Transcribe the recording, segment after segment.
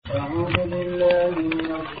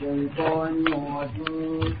الشيطان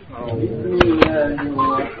الرجيم بسم الله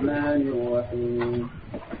الرحمن الرحيم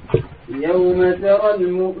يوم ترى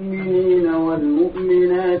المؤمنين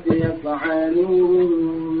والمؤمنات يسعى نورهم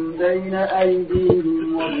بين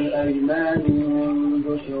أيديهم وبأيمانهم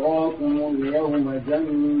بشراكم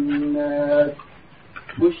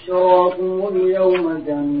اليوم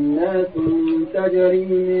جنات تجري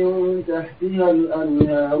من تحتها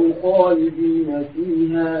الأنهار خالدين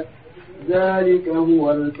فيها ذلك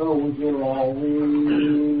هو الفوز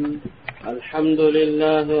العظيم. الحمد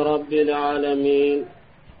لله رب العالمين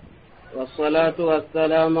والصلاة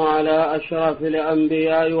والسلام على أشرف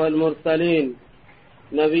الأنبياء والمرسلين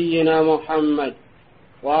نبينا محمد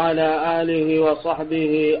وعلى آله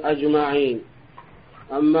وصحبه أجمعين.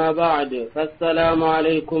 أما بعد فالسلام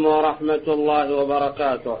عليكم ورحمة الله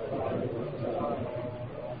وبركاته.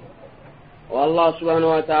 والله سبحانه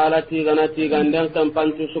وتعالى تيغنا كم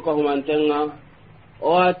بانتو سكهم أنتنا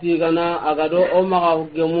واتيغنا أغدو أمغا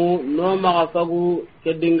هجمو نومغا فغو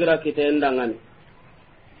كدنغرا كتندغن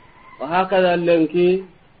وهكذا اللنكي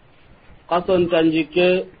قصن تنجيكي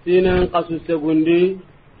سينن قصو سيغندي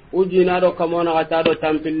ujina do kamona gata do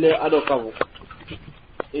tampille ado kabu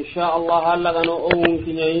insha Allah halla gano on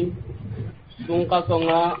kinyai sun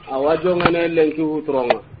kasonga awajongane lenki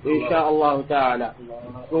hutronga insha Allah taala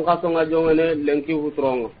sun kasonga jongane lenki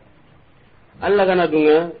hutronga alla gana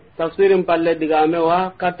dunga tafsirin palle digame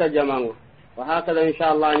wa kata jamanga wa hakada insha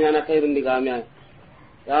Allah nyana khairin digame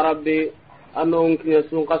ya rabbi anno on kinyai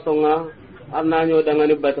sun kasonga arnanyo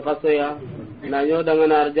dangani bat kasoya nanyo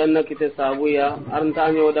dangana arjanna kite sabuya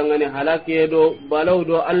arntanyo dangane halakiye do balaw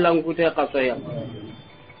do Allah kute kasoya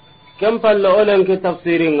kem palle olen ke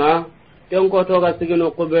tafsiringa ken ko to ga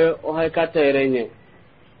sigino kube o hay katerenye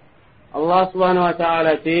Allah subhanahu wa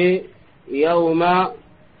ta'ala ti yawma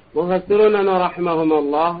mufassiruna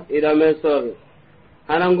rahimahumullah ila mesor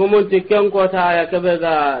anangumun tikken ko ta aya kebe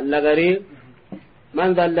ga lagari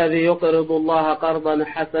man dhal ladhi yuqridu Allah qardan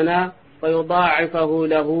hasana فيضاعفه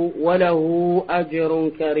له وله أجر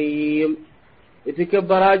كريم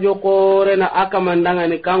itikbarajo qorena akamandanga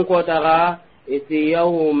ni kanko taga iti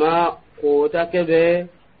yawma kota kebe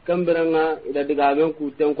kambiranga ida digamen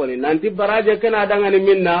ku tenko ni nanti baraje kana danga ni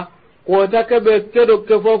minna kota kebe kedo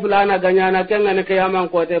kefo fulana ganyana kenga ni kiyaman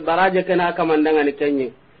kote baraje kana akamandanga ni kenye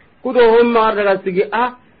kudo homma daga sigi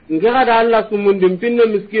ngera da Allah sumundim pinno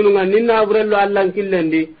miskinu nga ninna burello Allah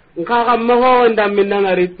killendi nkaga maho ndam minna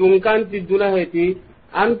ngari tunkanti duna heti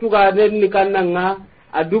antu ga den ni kannanga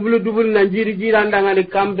a dublu na jiri jirandanga ni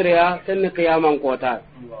kambreya tenne qiyaman kota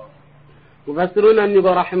mufassiruna ni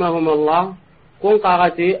rahimahumullah kun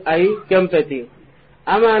qagati ay kempeti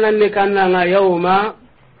amanan ni kannanga yawma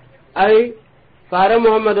ay fare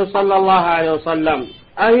Muhammad sallallahu alaihi wasallam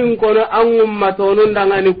ahin kono an ummatonun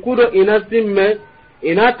danga ni kudo inasimme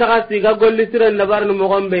ina tagasi ga golli siren da barni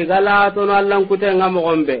mogombe gala to no Allah kutenga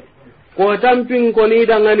mogombe ko tampin ko ni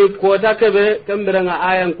dangani ko takebe kambiranga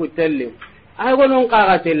ayan kutelli ay gonon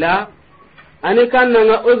qagatilla ani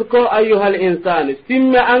kannanga uzko ayyuhal insan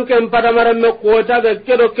simme anke padamare me ko tabe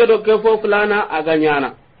kedo ke fo fulana aganyana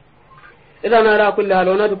idan ara kulli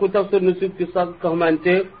halona ku tafsir nusukti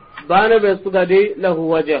sakkamante bana be sugadi lahu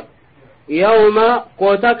wajh yawma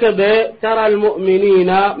ko takebe taral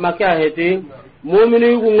mu'minina makaheti mu'mini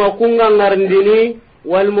kunga ngarndini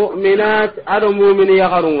wal mu'minat ado mu'mini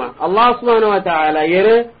yagarunga Allah subhanahu wa ta'ala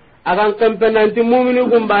yere agan kampenanti mu'mini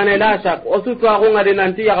gumbane la shak osutu agunga de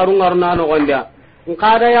nanti yagarunga rnano gonda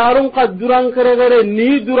ngada yarun qaduran kere ni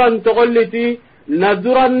duran togolliti na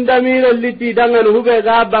duran damire liti dangan hube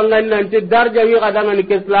ga bangan nanti darja wi gadangan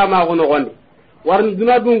ke islam aguno gondi warn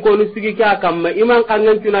dunadun ko ni sigi ka kamma iman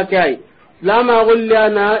kangen tuna kai islam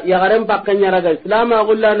agullana yagaren pakkanya raga islam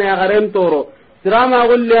agullana yagaren toro sirama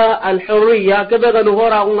gulla al-hurriya kebe ga no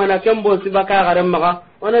hora ngana kembo sibaka garen maga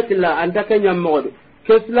ona tilla anta kenya modu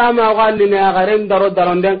ke islama galli ne garen daro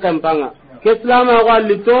den kampanga ke islama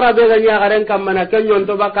galli tora be ga nya garen kamana kenyon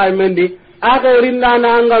to baka mendi aga rinda na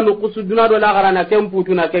anga no kusuduna do la garana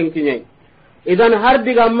kemputu na kenkinye idan har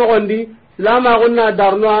diga mogondi islama gunna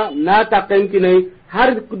darno na takenkinai har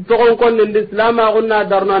togon kon ndi islama gunna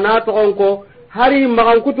darno na togon ko hari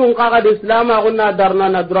magan kutun kaga de islama gunna darno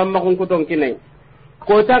na duram magan kutun kinai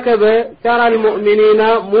kota kebe taral mu'minina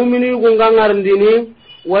mu'mini gungangarndini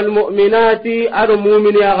wal mu'minati ado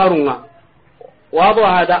mu'mini agarunga wabo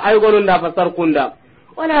hada ay gonun da fasar kunda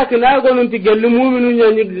walakin ay gonun tigellu mu'minu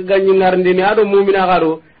nyanyi ganyi ngarndini ado mu'mini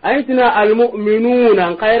agaru aytina al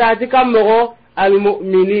mu'minuna khairati kammo al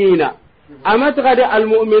mu'minina amat gadi al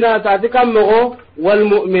mu'minat atikammo wal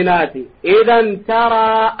mu'minati idan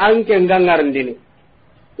tara anke ngangarndini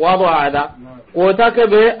wabo hada kota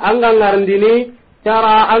kebe angangarndini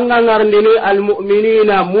tara anga ngarndini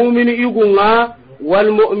almu'minina mu'mini igunga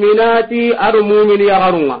walmu'minati ar mu'mini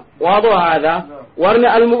yagarunga wado hada warni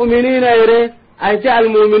almu'minina ire ayta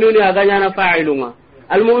almu'minuna aganya fa'ilunga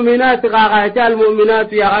almu'minati qaga ayta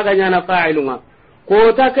almu'minati aganya fa'ilunga ko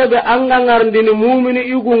takabe anga ngarndini mu'mini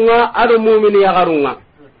igunga ar mu'mini yagarunga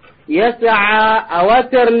yas'a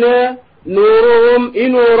awaterne nuruhum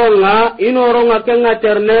inoronga kenga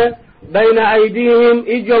terne baina aydihim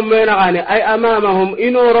ijommena gane ay amamahum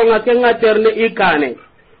inoronga kenga terne ikane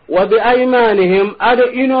wa bi aymanihim ado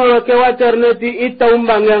inoro ke waterne ti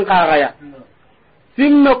itawmbangen kagaya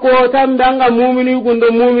simme ko tambanga mu'mini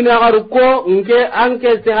gundo mu'mini garu ko nke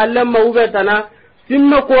anke se hallemma ubetana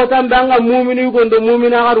simme ko tambanga mu'mini gundo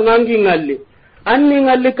mu'mini garu ngangi ngalli anni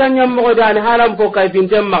ngalli kanyam mo dani halam po kay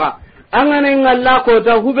tintemma angane ngalla ko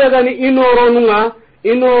ta hubegani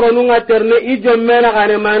inoronunga terne ijommena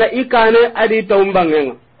gane mana ikane adi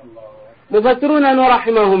tawmbangenga mufassiruna no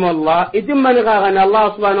rahimahumullah itimmani gane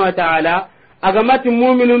Allah subhanahu wa ta'ala agamati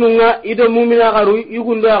mu'minununga ido mu'mina garu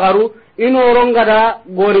igundo garu inoronga da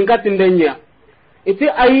goringa tindenya iti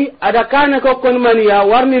ai ada kana ko kon maniya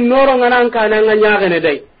warni noronga nan kana nganya gane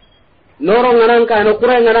dai noronga nan kana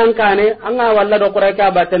kurenga nan kane anga walla do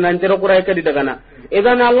kureka batanan jero kureka di daga na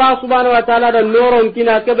idan Allah subhanahu wa ta'ala da noron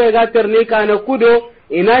kina kebe ga terni kana kudo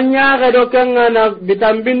inanya ga do kenga na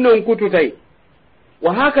bitambinnon kututai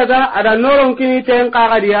wa hakada ada noron kini ten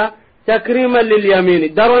qagadiya takriman lil yamin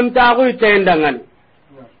daron tagu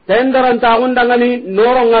tendaran tagu ndangani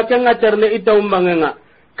noron ga kenga terne itawmbangenga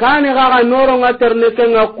kane ga noron ga terne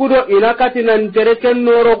kenga kudo inakati nan tereken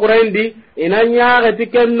noro kurendi inanya ga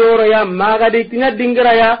tiken noro ya magadi tinya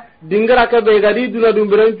dingira kebe ga di duna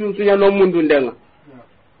dumbiran tunsunya no mundundenga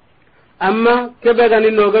amma kebe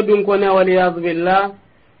gani noga dun ko ne wali yazbillah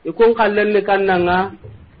ikon kallen kannanga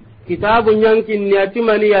kitabu nyankin ni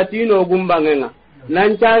atimani yatino gumbangenga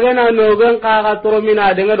nan cagena nogan kaga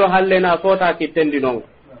toromina denga do hallena sota kitendino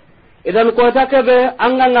idan ko takebe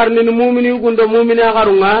anga ngarni mu'mini gundo mu'mina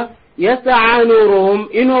garunga yas'anuruhum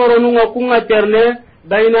inoronunga kunga terne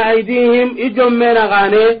baina aydihim ijommena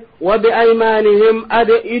gane wa bi aymanihim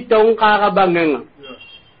ade itawun kaga bangenga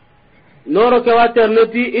noro ke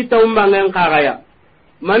waterneti itawumbangen kagaya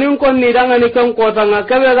manin kon ni dangani kan kotanga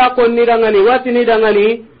kebe ga kon ni dangani watini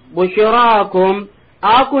dangani bushirakum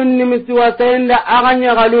akun nimisi wasenda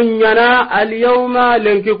aganya galunyana alyawma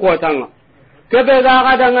lenki kotanga kebe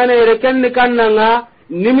ga dangane reken kannanga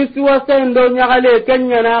nimisi wasendo nyagale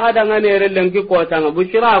kenyana ga dangane lenki kotanga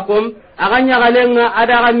bushirakum aganya galenga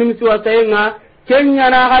ada ga nimisi wasenga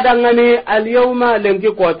kenyana ga dangane alyawma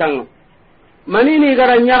lenki kotanga manini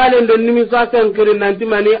gara nyagalen don nimi sasen kirin nanti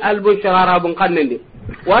mani albushara rabun kannende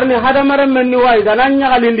warni hada maram menni wai ganan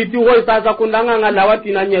nyagalen liti hoy sasa kundanga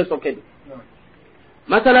ngalawati nanye sokedi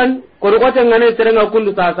masalan korugote ngane terenga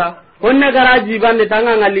kundu sasa honne garaji bande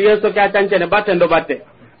tanga ngali yeso ka tancene batendo batte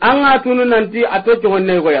anga tunu nanti atoto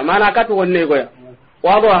honne goya mana katu honne goya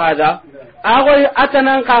wado hada agoy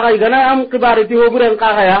atanan kaga gana am kibariti hoburen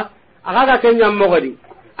kaga ya aga kenyam mogodi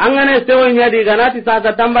angane sewo nyadi ganati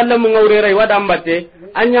sasa tamballe mu ngawre wadam batte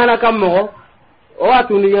anyana kammo o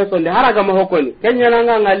atuni yeso nde haraga mo hokoni kenyana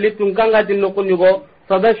nga ngalitun kanga tinno kunigo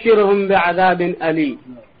fabashirhum bi'adabin ali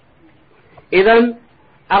idan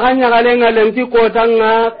aganya galenga lenti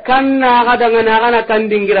kotanga kanna gadanga na kana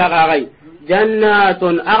kandingira gagai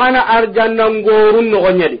jannatun agana arjanna ngorun no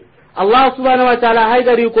gonyadi Allah subhanahu wa ta'ala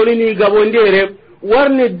haydari kolini gabondere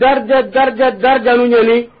warni darja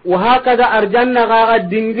nunyani wa hakada arjanna gaga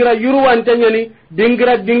dingira yurwantanyani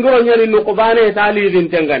dingira nyani nukubane tali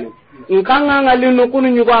gintengani nkanga ngali nukunu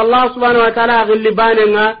nyugo Allah subhanahu wa ta'ala gilli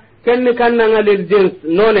banenga kenni kanna ngali jins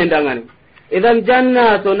none ndangani idan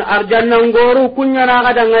jannatun arjanna ngoru kunyana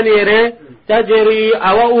gada ngani tajri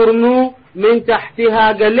awa urnu min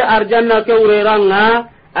tahtiha gali arjanna ke ureranga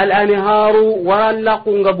al anharu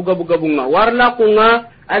warlaqunga buga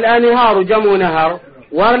warlaqunga al anharu jamu nahar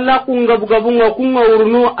warlaqunga buga kunga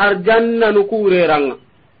urnu arjanna nukureranga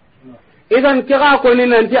idan kira ko ni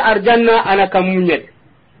nanti arjanna ana kamunyet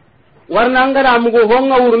warna ngara mugo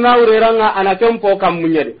honga urna ureranga ana kempo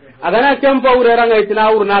kamunyet agana kempo ureranga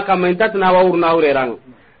itina urna kamenta tana wa urna ureranga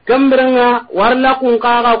kambrenga warlaqun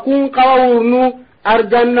kaga kun kawa urnu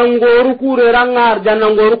arjanna ngoru kureranga arjanna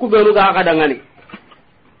ngoru kubenu ga kadangani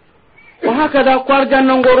wa hakada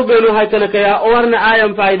kwarjanna ngoru benu haytana kaya warna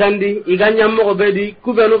ayam faidandi iganyam mo bedi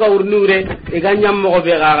kubenu ga urnure iganyam mo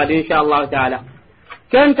be ga inshallah taala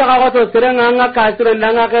ken ta to serenga nga kasire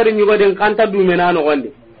ndanga kari nyugo den kanta dumena no gonde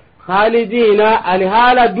khalidina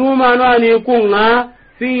alhala dumano ani kunga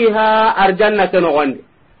fiha arjanna tan gonde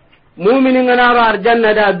mu'minin ngana ro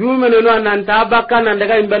arjanna da dumene no nan ta bakkan nan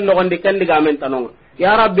daga imben no gondi kan diga men tanonga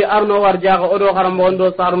ya rabbi arno warjaga odo garambo ondo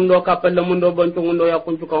sarundo kappelle mundo bontungundo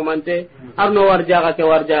yakuncu kawmante arno warjaga ke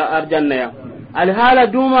warja arjanna ya alhala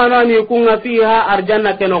duma nani kunga fiha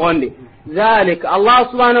arjanna ke no gondi zalik allah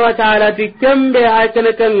subhanahu wa ta'ala tikembe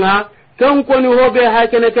hakene kenga kan koni hobe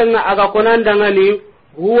hakene kenga aga konandangani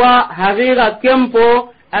huwa haqiqa kempo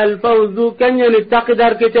alfawzu kanyani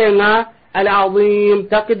taqdar kitenga alazim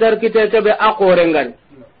taqdar kitete be aqorengani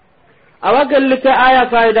awagallika aya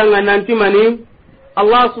faidanga nanti mani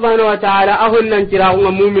allah subhanahu wa ta'ala ahunnan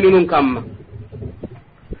kiraunga mu'minunun kamma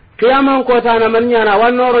qiyaman kotana manyana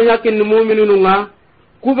wannoro yakin mu'minununga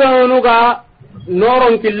kubenuga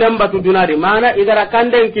noron killembatu dunadi mana igara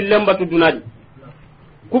kanden killembatu dunadi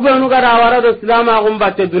kubenuga da warado islama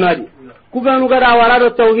gumbatte dunadi kubenuga da warado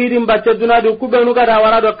tauhidin batte dunadi kubenuga da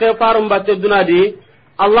warado kefarum batte dunadi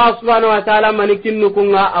allah subhanahu wa ta'ala manikinnu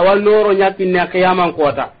kunga awan noro yakin na qiyaman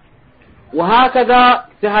kota wa hakada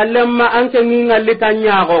tahallamma anke min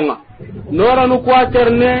allitanya gonga noranu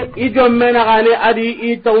kwaterne ijommena gane adi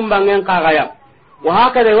itawumbangen kagaya wa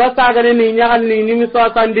hakada wasagane ni nyagal ni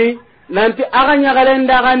miswasandi nanti aganya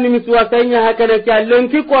galenda ganni miswasanya hakana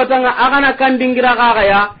kyallenki kotanga agana kandingira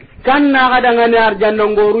kagaya kanna gadangani arjanna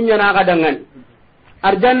ngorunya na gadangani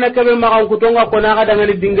arjanna kebe magan kutonga kona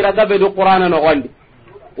gadangani dingira gabe do qur'ana no gondi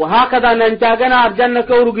wa hakada nan tagana arjanna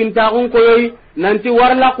kawrugin tagun koyoyi nanti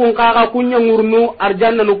warla kun kaga kunya ngurnu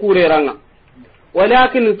arjanna no kureranga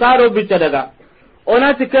walakin saro bitta daga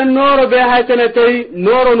onati ken noro be hakene tay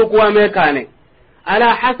noro nu kuame kane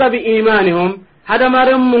ala hasabi imanihum hada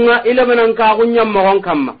maram munga ilamanan ka kunya mogon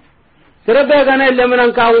kamma serebe gana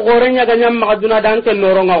ilamanan ka gorenya ganyam magaduna dan ken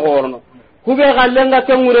noro nga gorno hube gallenga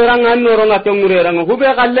ken ngureranga noro nga ken ngureranga hube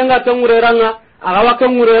gallenga ken ngureranga agawa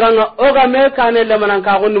ken ngureranga oga me kane ilamanan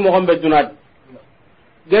ka gonnu mogon be dunad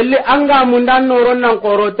gelli anga mundan noron nan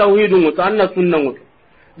qoro tauhidu mutu anna sunna mutu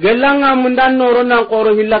gellanga mundan noron nan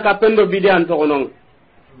qoro hilla ka pendo bidian to onon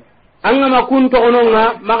anga makun to ononga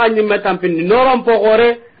maganyi metampindi noron po gore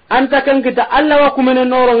anta kan kita alla wa kumene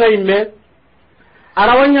noro ngaimme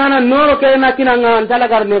arawanya na noro ke na kinanga antala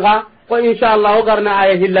garniga ko inshallah o garna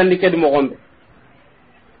aya hillandi kedi mo gombe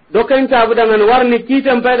doken ta budangan warni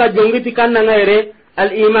kitem pega jongiti kanna ngaire al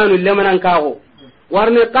imanu lemanan kago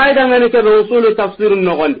warni qaida ngane ke usulu tafsir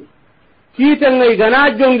no gondi kite ngai gana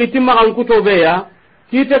jongi timma kan kuto be ya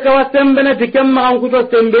kite ka wasembene tikemma kan kuto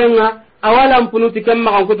sembenga awalam punu tikemma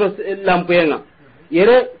kan kuto lampuenga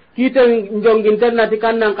yere kite jongi tanna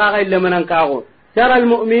tikannan ka ga lemanan kago taral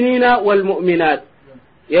mu'minina wal mu'minat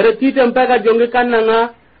yere kite mpaga jongi kannanga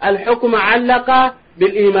al hukmu allaqa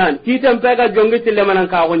bil iman kite mpaga jongi tilemanan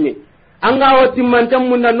kago ni anga woti mantem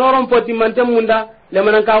munda noron poti mantem munda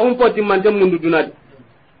lemanan kago poti mantem mundu dunadi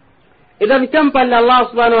idan kampalla allah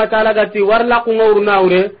subhanahu wa ta'ala gati warla ku ngawruna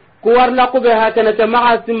ure ku warla ku be hakana ta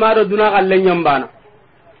maga simaro duna gallen nyambana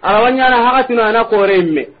arawanya na hakatuna na kore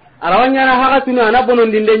imme arawanya na hakatuna na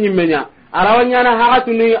bonon dinde nyimmenya arawanya na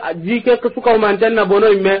hakatuni jike ku suka humanten na bono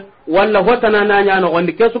imme walla hotana na nya no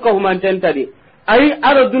gondi ke suka humanten tadi ai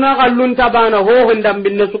aro duna gallun tabana ho hondam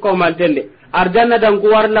binne suka humanten de arjanna dan ku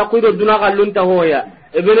warla ku do duna gallun ta hoya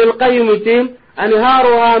ibn al-qayyim tim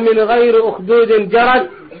anharuha min ghairi ukhdud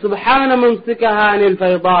jarat subhana mumsikaha anil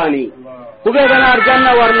faydani kube gana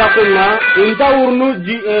arjanna warla kunna inta urnu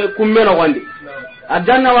kummeno gondi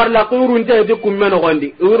arjanna warla qurunta de kummeno gondi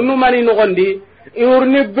urnu mani no gondi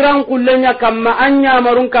urni bran kullenya kamma anya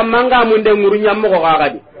marun kamma nga munde ngurunya mo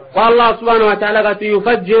gagadi wa allah subhanahu wa ta'ala gati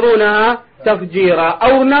yufajjiruna tafjira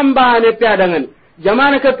aw namba ne peadangan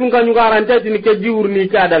jamana ka tunga nyugaranta tin ke jiurni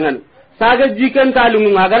peadangan saga jiken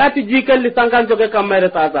talungu agarati jiken lisankan to ke kamere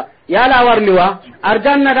tasa yala warni wa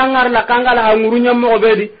arjanna dangar la kangala hanguru nyammo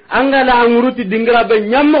bedi angala hanguruti dingira be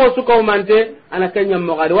nyammo suka umante ana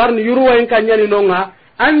kenyammo gadi warni yuru wa kanyani nonga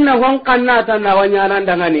anna hon kannata na wanyana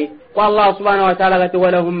ndangani wa allah subhanahu wa ta'ala gati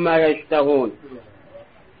walahum ma yashtahun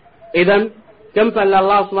idan kam fa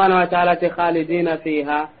allah subhanahu wa ta'ala ta khalidina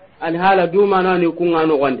fiha an hala duma nani kunga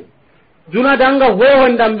no gonde duna danga ho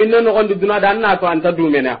hondam binno no gonde duna danna to anta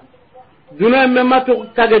dumena duna memma to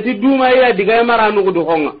tagati duma ya diga mara no gudu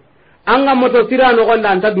honga anga moto tira no gonda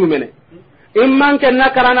anta dumene imman ken na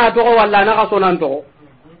karana to walla na ka sonan to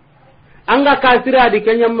anga kasira di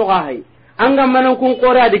kenyam mo gahay anga manan kun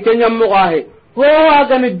qora di kenyam mo gahay ho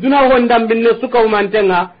aga ni duna hondam binne suka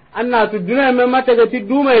umantenga anna to duna memma tagati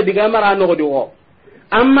duma ya diga mara no gudu ho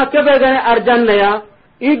amma kebe ga arjanna ya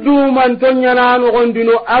idu man tonya na no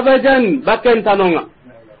gondino abadan bakken tanonga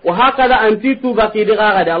وهكذا أنتيتو بكي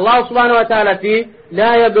دغاغد الله سبحانه وتعالى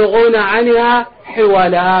لا يبغون عنها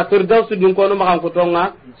حوالا فردوس دون كونو مغان كتونغا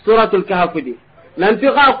سورة الكهف دي nanti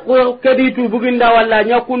ka kedi tu buginda walla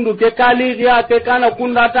nya kundu ke kali ya ke kana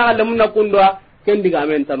kunda ta lemna kundwa ken diga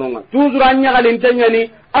men tanonga toujours anya galin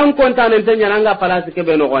tanyani an kontanen tanyana nga palasi ke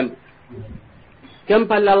beno gondi kem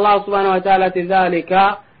palla Allah subhanahu wa ta'ala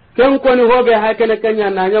tizalika ken koni hobe hakene kenya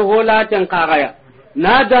nanya hola tan kagaya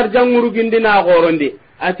na darjan murugindi na gorondi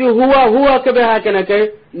ati huwa kebe hakene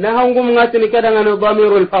ke na hangum ngatini kadanga no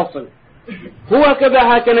damirul fasl huwa kebe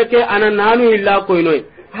hakene ke anan nanu illa koinoi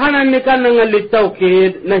hanan ni kannanga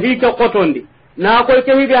litawkid na hika qotondi na ko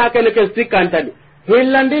ke hibe hakene ke sikantadi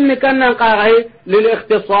hillandin ni kannan qagai lil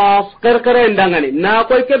ikhtisas qarqare ndangani na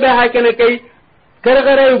ko ke be hakene ke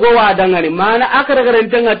qarqare go wa dangani mana akarqare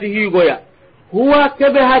tangati hi goya huwa ke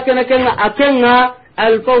be hakene ke akenga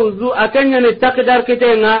al fawzu akenya ni taqdar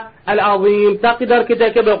kitenga al azim taqdar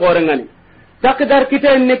kitake be qorengani taqdar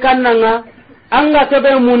kiten ni kannanga anga ke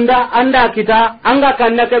be munda anda kita anga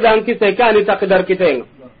kanna ke be anki sekani taqdar kitenga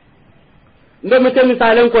ndo mete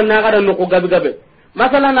misalen ko na gara no ko gabe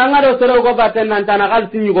masalan anga do sero go baten nan tan kal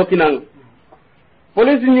tinyu go kinanga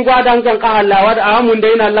polisi nyu go adan kan ka halla wada amun de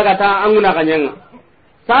ina Allah kata anguna kanyenga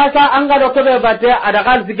sasa anga do ko be bate ada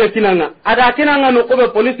kal sike kinanga ada kinanga no ko be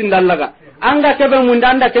polisi ndallaga anga ke be munda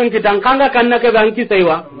anda ken kitan kanga kanna ke banki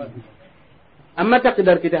saiwa amma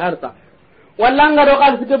takdar kita harta walla anga do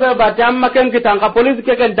kal sike be bate amma ken kitan ka polisi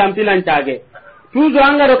ke ken tampilan tage tuzo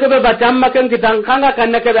anga do ke be bate amma ken kitan kanga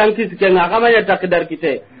kanna ke banki sike nga kama ya takdar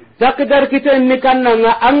kite ni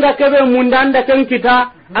kannanga anga ke be munda anda ken kita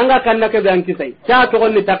anga kanna ke banki sai ta to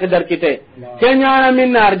onni takdar kite kenya na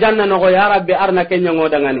min nar janna no go ya rabbi arna kenya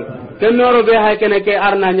ngodangani ken noro be hay kene ke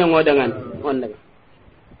arna nya ngodangani wonna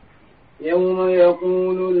يوم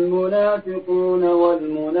يقول المنافقون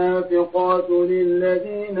والمنافقات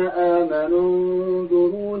للذين آمنوا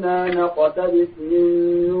انظرونا نقتبس من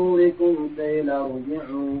نوركم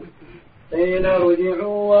قيل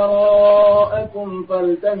ارجعوا وراءكم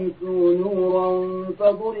فالتمسوا نورا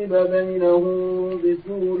فضرب بينهم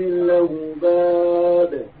بسور له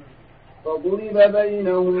باب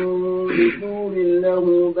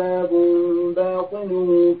باطنه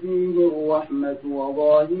فيه الرحمة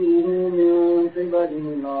وظاهره من قبله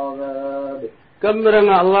العذاب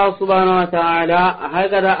كمرنا الله سبحانه وتعالى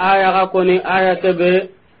هكذا آية غاكوني آية كبه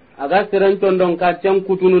أغسرن تندون كاتشم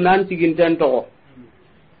كتونو نانتي جنتين تغو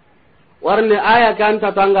warne aya kan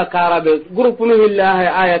tatanga karabe grupunu billahi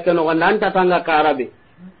aya kan wannan tatanga karabe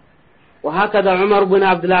wa hakada Umar bin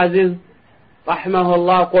Abdul Aziz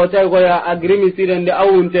rahimahullah ko tay go ya agrimi sirende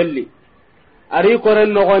awuntelli ari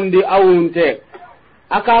koren no gondi awunte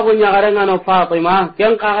aka go nyagarenga no Fatima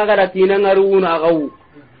ken kaga gada tinan ngari una gawu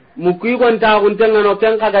mukui gon ta guntenga no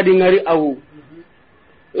ken kaga di ngari awu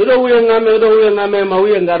ido wuyengame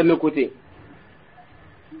mawuye ngarne kuti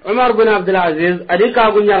Umar bin Abdul Aziz adi ka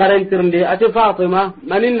gunya garan tirndi ati Fatima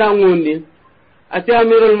maninda ngundi ati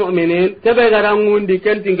Amirul Mu'minin tebe garan ngundi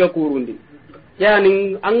kentinga kurundi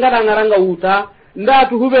yani angara ngaranga uta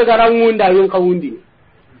ndatu hube garan ngunda yon kawundi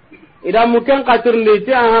ida muken ka tirndi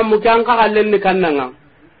ti aha muken ka kallenni kannanga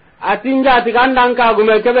ati njati kandan ka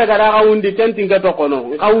gume tebe garan kawundi kentinga to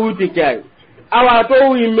kono kawuti kai awa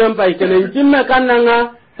to yimmem pai kenen timme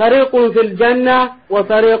kannanga tariqun fil janna wa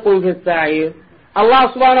tariqun fis sa'ir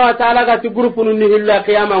Allah subhanahu wa ta'ala ga ti grupu ni hilla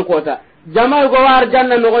qiyaman kota jama'a go war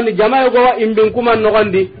janna no gondi jama'a go imbin kuma no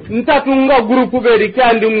gondi nta tunga grupu be di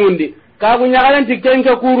kandi ngundi ka bu nyagalan ti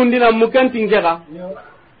kenke kurundi na muken tingeka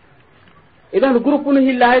idan grupu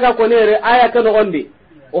ni hilla ga ko nere aya ka no gondi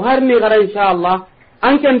o harni gara inshallah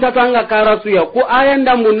an ken ta tanga karasu ya ku ayan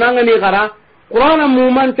da munanga ni gara qur'ana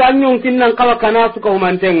mu man tanyon kinnan kawa kana su ko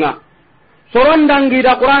mantenga soron dangi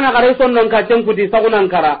da qur'ana gare son non ka tenkuti sagunan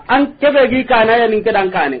kara an kebe gi kana ya nin kedan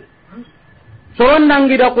kane soron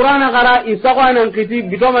dangi da qur'ana gara isaqanan kiti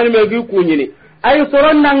bitomani me gi kunyini ay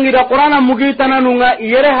soron dangi da qur'ana mugi tananunga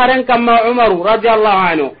yere haren kamma Umaru radhiyallahu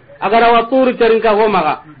anhu agara waturi terinka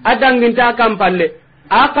homaga adangin ta kampalle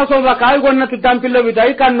aka so ba kai gonna tu tampille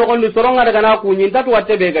bitai kan no gondi soronga daga na kunyin tatu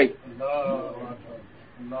watte be gai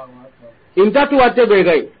intatu watte be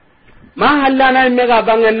gai ma hallana mega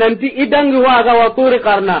bangan nanti idangi waga waturi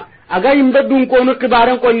karna aga imbe dun ko no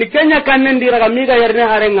kibaran ko ni kenya kannen diraga miga yerne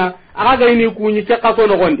harenga aga ga ni kunyi ce kaso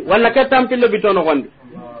no gondi walla ke tampille bitono gondi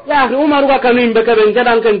ya Umaru ga kanu imbe ka ben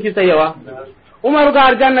jadan kan kisa yawa Umaru ga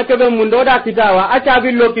arjanna ke ben mundo da kitawa acha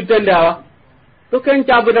billo kitendawa to ken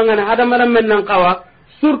cabu dangan hada maram men nan kawa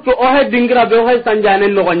surtout o he dingira be o he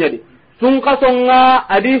sanjanen no gonyadi tun kasonga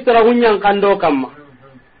adi sara hunyan kando kamma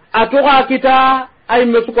atuga kita ay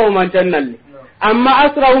mesuko mantannalli amma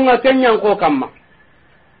asra hunga kenyan ko kamma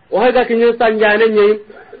o he ga kinyen sanjanen nyi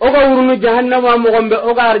o ga urunu jahannama mo gombe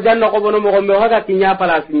o ga arjanna ko bono mo gombe o ga kinya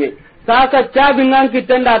palasinye saka cabingan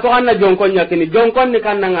kitenda to anna jonkon yakini jonkon ni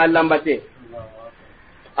kannan Allah mbate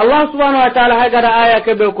Allah subhanahu wa ta'ala hagara aya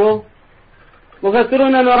kebe ko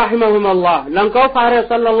mufassiruna rahimahumullah lan ko fare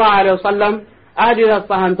sallallahu alaihi wasallam adira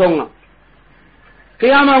sahantonga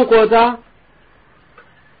qiyaman kota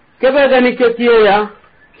kebe gani ketiya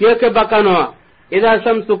kiyake bakanoa idha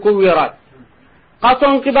shamsu kuwirat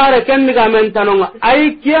qason kibare kenni ga men tanonga ay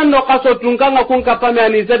kiyando qaso tunkanga kun kapame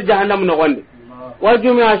ani ser jahannam no gondi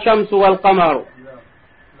wajumi shamsu wal qamaru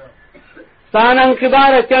sanan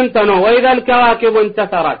kibare kentano wa idha al kawakib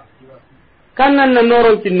intasarat kannan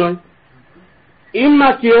noron tinnon imma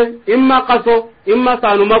kiye imma qaso imma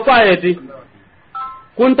sanu makwayeti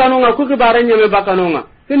kuntanonga ku kibare nyeme bakanonga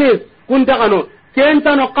finis kuntakano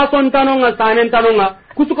kentano qason tanonga sanen tanonga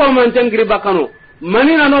kusuko man tengri bakano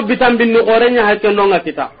manina no bitambinni qorenya hakendonga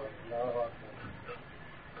kita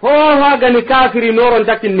ho haga ni kafiri noron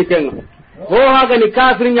takinni kenga ho haga ni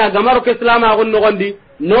kafiri nya gamaro ke islama gonno gondi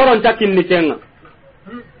noron takinni kenga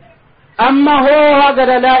amma ho haga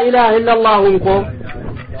la ilaha illa allah ko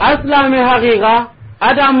aslami haqiqa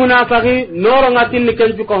ada munafiqi noron atinni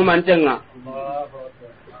kenju ko mantenga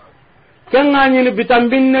kenga ni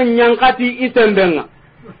bitambinne nyankati itembenga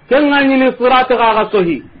kenga ni surata ga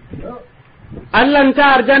sohi Allah nta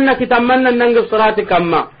arjanna kitamanna nangi surati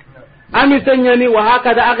kamma ami tanyani wa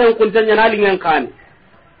hakada akan kuntanya nalingen kan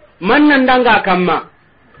mannan danga kamma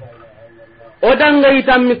odanga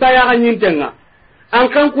itam misaya ga nyintenga an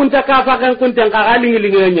kan kunta ka fa kan kunten ka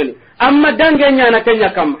galingi amma dangenya na kenya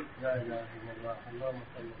kamma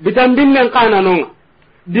bitambinnen kana nonga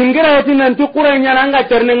dingira yatinan tu qurenya nanga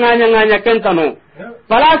terne nganya kentano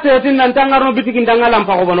palase yatinan tangarno bitikin danga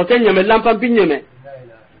lampa ko bono kenya me lampa pinyeme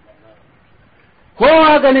ho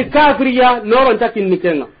aga ni kafiriya noron takin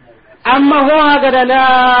nikenga amma ho aga la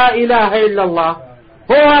ilaha illa allah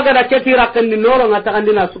ho aga da ketira kan ni noron ata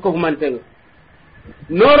kandina suko humantenga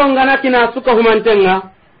noron gana kina suko humantenga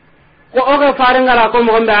ko oga farenga la ko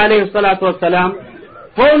mo gombe alayhi salatu wassalam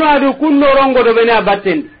ho no adu kun noron godo bena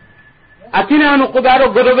batten atina anu kubaro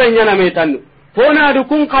godo be nyana metan ho na adu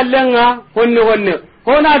kun kallenga honne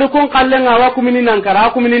ho na adu kun kallenga wa kumini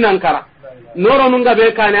nankara noron nga be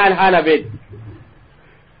kane al hala be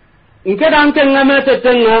nke dan ken ngamete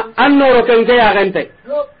tenga annoro ken ke ya gente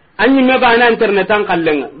anyi me bana internet an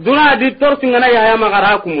kallenga duna di torsi ngana ya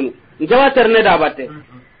magara kumunu njawa internet da batte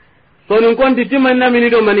to nun kon di timanna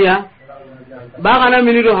minido maniya ba kana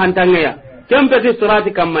minido hantanga ya kempeti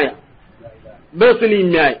surati kamaya besuni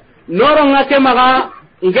nyai noro ngake maga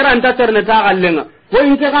ngera anta internet ta kallenga ko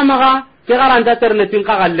inke kamaga ke garanta internet tin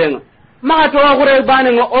ka kallenga maga to gure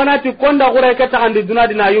bane ngo onati konda gure ke takandi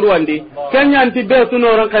dunadi na yurwandi kenya anti be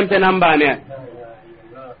sunoron kampe nambane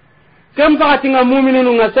kem pakatinga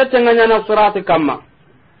mu'mininu nga setenga nyana surati kamma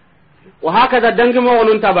wa hakada dangi mo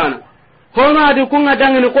onun tabana hono adi kunga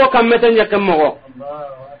dangi ko kammeten yakemmo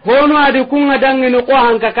hono adi kunga dangi ko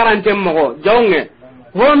hanka karantemmo jawnge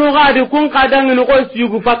hono gadi kun ka dangi ko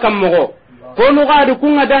siyugu fakammo hono gadi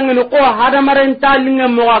kunga dangi ko hada maren talinge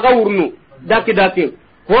mo ga wurnu daki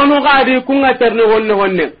hono gadi kunga terne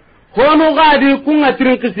honne hono gadi kunga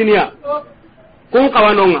trinkisiniya kun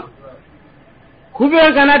kawanonga kube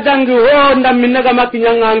kana dangi ho ndam minna ga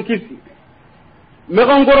makinyanga ankisi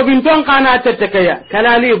mego gorobinton kana tetekeya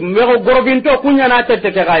kalali mego gorobinto kunya na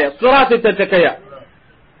tetekeya surati tetekeya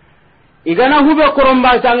igana hube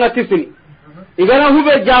koromba sanga tisini igana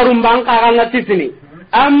hube jarum banka nga tisini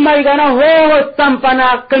amma igana ho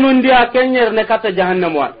tampana kanundia kenyer ne kata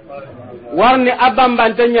jahannam warni abam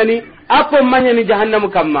bantanya ni apo manya ni jahannam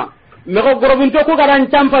kamma mego gorobinto ko garan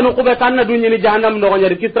tampanu ko be tanna dunya ni jahannam no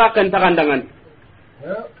nyari kisra kan takandangan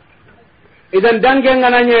idan dange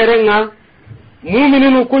ngana nyerenga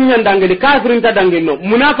mu'mininu kunyan dangeli kafirin ta dangino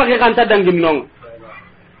munafiki kan ta dangino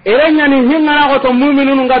erenya ni hinna ko to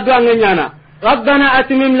mu'minunu ngaddu angenya rabbana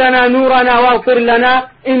atmim lana nurana waghfir lana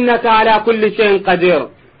innaka ala kulli shay'in qadir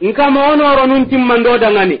inka ma onoro nun timmando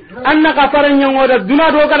dangani annaka faranya ngoda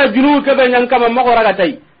duna do kala junu ke be nyanka ma magora ga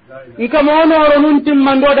tai inka ma onoro nun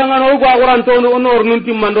timmando dangano go aguran to onoro nun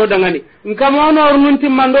timmando dangani inka ma onoro nun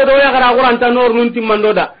timmando do ya gara aguran ta onoro nun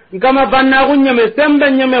timmando da inka ma banna gunya me sembe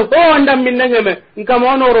nyeme ho ndam minna nyeme inka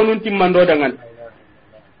ma onoro nun timmando dangani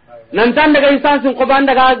nan tan daga isansin ko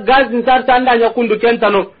banda ga gazin sar tanda nya kundu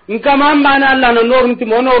kentano inka ma ambana Allah no norun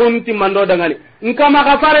tim onorun tim mando dangani inka ma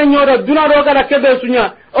ka fare nyoda duna do ga kebe sunya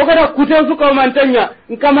o ga kute su ko mantanya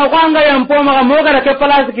inka ma kwanga yampo ma mo ga ke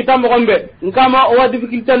palasi kitambo gombe inka ma o wadi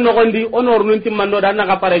fikilten no gondi onorun tim mando dan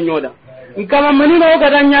ga fare nyoda inka ma manino o ga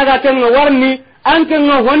danya ga ken warni anke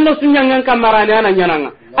ngo honno sunya ngan kamarane ana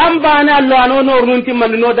nyananga ambana Allah no onorun tim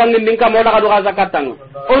mando dangani inka mo da ga do ga zakatanga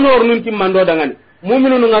onorun tim mando dangani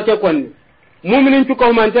mu'minun ngake konni mu'minin cu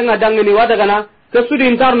ko man tanga dangani wada kana ke sudi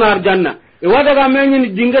intarna arjanna e wada ga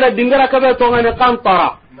men dingara kabe to ngane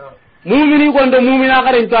qantara mu'mini gondo mu'mina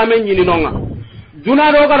garen to amen nyini nonga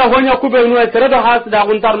duna do gara honya kube no tere do hasda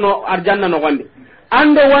guntarno arjanna no gonde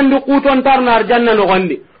ando wandi kuton tarna arjanna no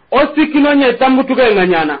gonde o sikino nye tambutuge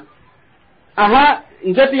nganyana aha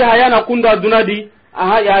njati hayana kunda dunadi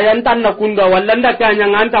aha ya yantanna kunda walla nda kanya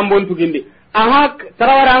nganta mbontu gindi aha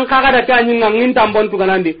tarawara an kaga da kanya nginta mbontu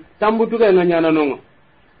ganandi tambutuge nganyana nonga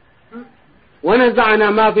wana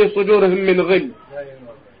za'ana ma fi sudurihim min ghil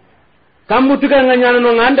tambutuge nganyana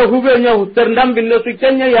nonga anda hube nya hutter ndambin no su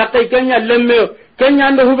kenya ya kai kenya lemme kenya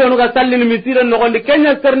anda hube no ga sallini misire no gondi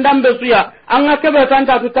kenya ser ndambe suya anga kebe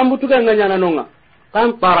tanta tu tambutuge nganyana nonga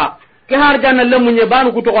kan para ke harjana lemunye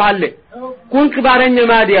banu kuto ko halle kun kibarenye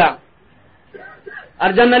madia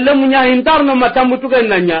arjanna lemunya intarno matambutuge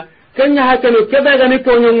nanya kenya hakeno kebe gani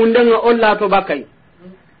tonyo ngundenga olla to bakai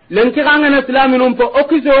lenki kanga na islaminum po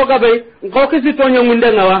okise ogabe ngokisi tonyo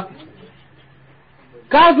ngundenga wa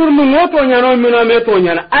kafir mu ngoto nyano mino me to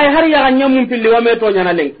nyana ay har ya ganya mun pilli wa me to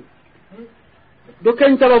nyana lenki do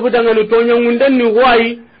ken sababu danga no tonyo ngunden ni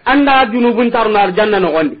huai anda junubun tarna arjanna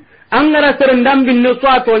no gondi angara ser ndambin no so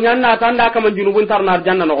to nyana tanda kama junubun tarna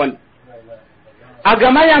arjanna no gondi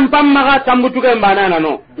agama yam pamma ga tambutuge mbanana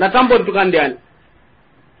no na tambon tukande an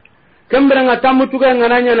kembere nga tambutuge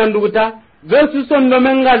ngananya nanduguta besu sonno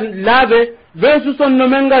menga labe besu sonno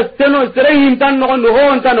menga seno sere hintan no gondo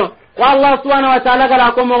ho ontano wa Allah subhanahu wa ta'ala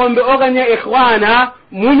gara ko mo gombe o ganya ikhwana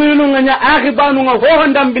mu'minu nganya akhibanu nga ho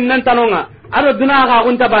ndam binnan tanonga ado duna ga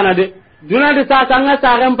gunta banade duna de sa tanga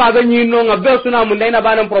sa gam pa be nyinno nga besu na mun dayna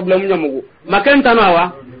banan problem nyamugo maken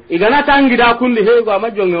tanawa igana tangi da kundi he go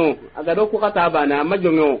amajongo aga do ku kata bana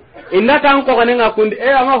amajongo inda tan ko ganen akundi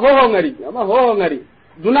ama ho ngari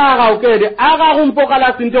duna ga o kede aga gum po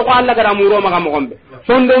kala sinte ko alla gara muro maga mo gombe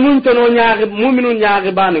sondo mun tono nyaagi mu'minun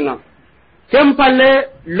nyaagi bananga kempalle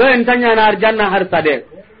lo entanya na arjanna har sade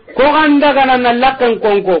ko ganda gana na lakkan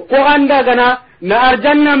konko ko ganda gana na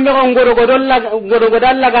arjanna me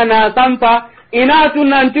gorodalla gana sampa ina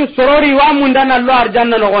tunanti sorori wa mundana lo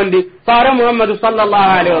arjanna no gondi fara muhammadu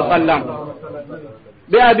sallallahu alaihi wasallam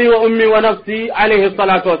bi abi wa ummi wa nafsi alaihi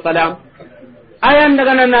salatu wassalam ayan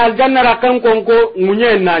daga na aljanna rakan konko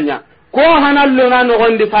munye nanya ko hanallo na no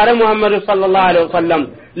gondi fara muhammadu sallallahu alaihi wasallam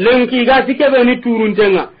lenki ga sikebe ni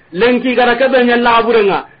turuntenga lenki gara kebe nyalla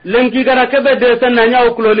aburenga lenki gara kebe desan na nyaw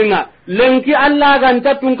klolinga lenki alla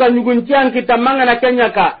ganta tunka nyugunci an kita mangana kenya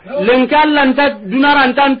ka lenki alla nta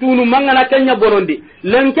dunaran tan tunu mangana kenya borondi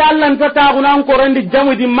lenki alla nta tagunan korondi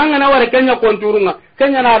jamudi mangana wara kenya konturunga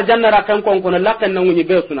kenya na arjanna rakan konkono lakan nangunyi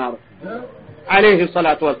be sunaro alayhi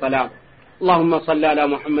salatu wassalam allahumma salli ala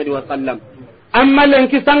muhammad wa sallam amma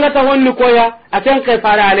lenki sangata honni koya aten kay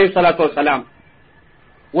fara alayhi salatu wassalam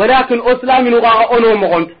walakin uslaminu ga ono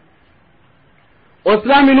mogontu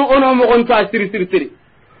oslaminu ono mo gonto asiri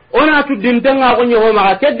ona tu dintenga ko nyoho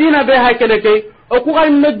ma ke dina be ha kene ke o ku ga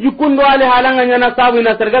me jikundo ale halanga nyana sabu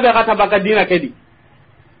na serga be kata baka dina kedi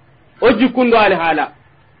o jikundo ale hala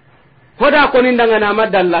hoda ko nindanga na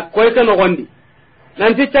madalla ko ke no gondi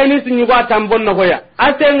nanti chinese nyugo tambon no hoya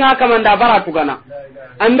atenga kamanda baratu gana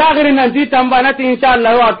anda gari nanti tamba na ti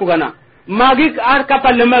inshallah wa tugana magi ar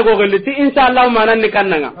kapalle ma go gelli ti inshallah manan ni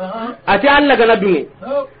kannanga ati alla gana dunge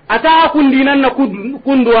ata kundinan na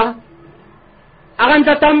kundwa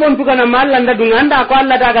aganta tambon tugana malla nda dunga anda ko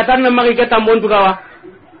alla daga tan magi ke tambon tugawa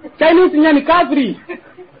chinese nyani kafri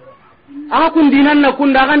kundinan na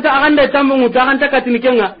kunda aganda tambon uta aganta katini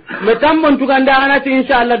kenga me tambon tuganda agana ti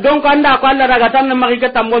inshallah donc anda ko alla daga tan magi ke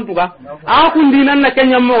tambon tuga kundinan na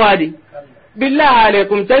kenya mo wadi billahi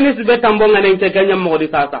alaikum chinese be tambon ngane ke kenya mo di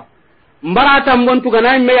sasa mbara tambon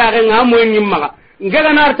tugana me ya ga ngamo ngimma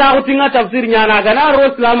ngega nar ta ko tinga tafsir nyana ga na ro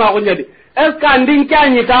islam ko nyadi es ka ndin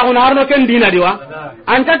kyanyi ta ko narno ken dina diwa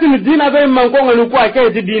anta timi dina be man ko nganu ko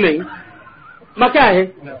ake ti dina maka he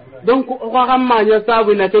donc ko ga ma nya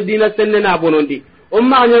sabu na te dina senne na bonondi o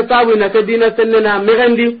ma nya sabu na te dina senne na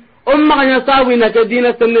merendi o ma nya sabu na te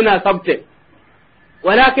dina senne na sabte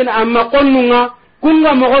walakin amma qonnunga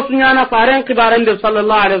kunga mo gosunya na faren kibaran de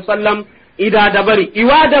sallallahu alaihi wasallam ida dabari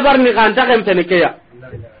iwa dabar ni kan ta kan tane keya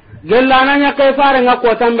gellana nya kay fare nga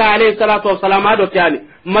ko tamba alayhi salatu wassalam ado kyani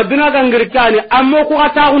madina gangir kyani ammo ko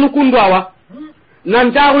ata hunu kundwa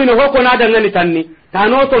nan ta hu ne hoko na dangani tanni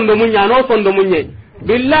tano tondo munya no tondo munye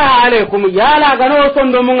billahi alaykum yala gano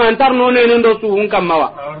tondo mun antar no ne ndo su hun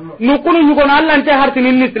kamawa nukunu nyugo na Allah te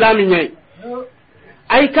hartinin islamin nyai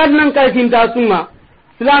ay kan nan kay tinta sunga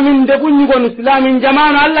islamin de bunyu go islamin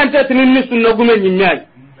jama'an Allah te tinin sunna gume nyinyai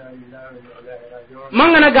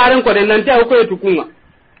mangana garen ko den nan te ko tukunga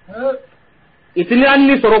itini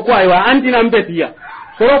anni soroku aywa antina mpetiya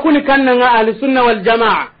soroku ni kannanga ahli sunna wal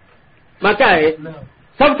jamaa makae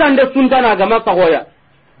sabtan de suntana ga mapagoya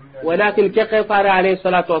walakin ke qafara alayhi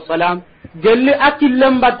salatu wassalam gelli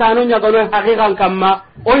akillam batano nyagano haqiqan kamma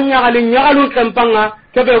on nyagali nyagalu kampanga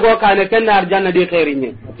kebe go kane kenna arjanna di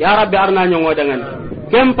khairinye ya rabbi arna nyongo dangan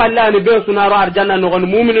kem pallani be sunaro arjanna no gon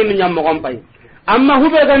mu'minun nyammo gon pay amma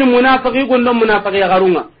hube gani munafiqi gondo munafiqi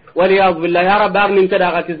garunga wali ya billah ya rabbi arnin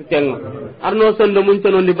kada ga tiskenga arno sondo mun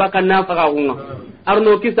tono ndi bakan nafaqa gunga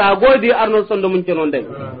arno kisa godi arno sondo mun tono ndey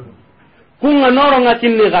kunga noro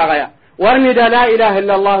ngatinni gagaya warni da la ilaha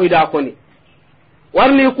illa allah da koni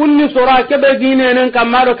warni kunni sura kebe gine nen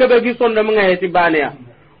kamaro kebe gi sondo mun ngayeti baneya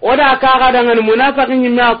oda kaga dangan munafiqin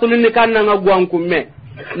mi asulni kannanga gwankumme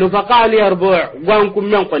no faqali arbu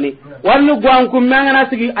gwankumme koni warni gwankumme ngana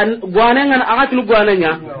sigi gwanenga agatul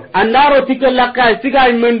gwananya andaro tikella ka siga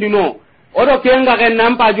mendino odo kenga ken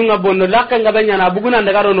nampa junga bonno lakka ngabanya na buguna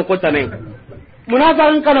ndaga no kotane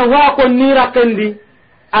munafiqin kana wa ko nira kendi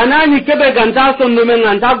anani kebe ganta sonno men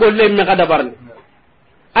anta golle me kada barni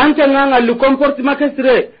anke nganga lu comportement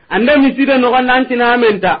kesre ande mi sire no kan nanti na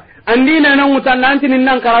menta andina na mutan nanti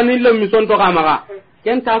nan karani lo mi son to kamaga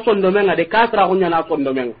ken ta sonno men ade kasra kunya na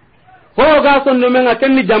sonno men ho ga sonno men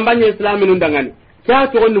ken ni jambanye islamin undangani kya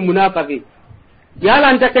to on munafiqi yala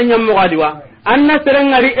anta kenyam mo gadiwa anna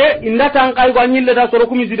serengari inda tan kai gwa nyille da soro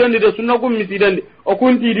kumi sidende de sunna kumi sidende o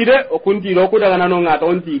kunti di de o kunti do ku daga nano ngata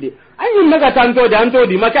on ti de anyi mega tanto de anto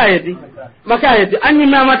di makayeti anyi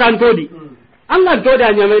mama tanto di anga to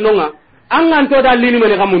da nyame nonga anga to da lini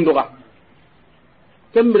mene kamunduka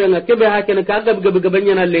kembrenga kebe hakene ka gab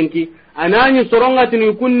nyana lenki anani soronga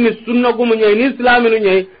tini kunni sunna kumu nyai islaminu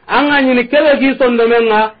nyai anga nyini kebe gi sondo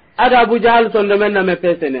menga ada Abu Jahal sondo menna me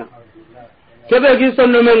pesene kebe gi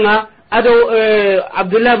sondo menga ado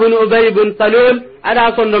Abdullah ibn Ubay ibn Salul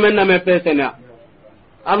ada sondo menna me pesene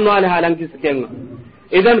amno ala halan kiskenga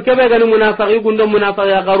idan kebe gani munafiqi gundo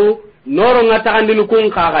munafiqi garu noro ngata andinu kun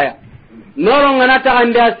kagaya noro ngana ta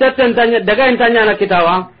anda setten tanya daga intanya na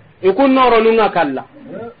kitawa ikun noro nunga kalla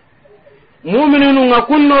mu'minunu nga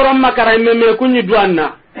kun noro makara meme kunni duanna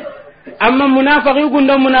amma munafiqi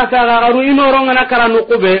gundo munafiqa garu inoro ngana karanu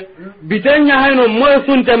kube bitenya hayno moy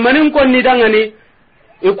sunte manin kon ni dangani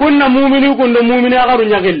ikunna mu'mini gundo mu'mini garu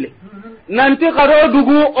nyagelle nanti karo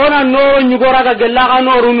dugu ona noro nyugora ga gella ga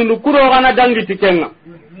noro nundu kuro kana dangi tikenga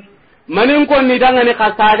manin kon ni dangani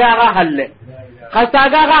kasaga ga halle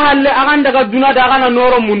kasaga ga halle agan daga duna daga na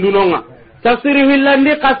noro mundunonga tafsiri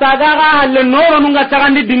hillandi kasaga ga halle noro nunga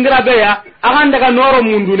tagandi dingira beya agan daga noro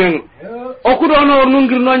mundunenga okudo noro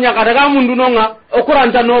nungirno nya daga mundunonga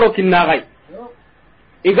okuranta noro kinnagai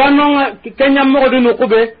iganonga kenya mo dinu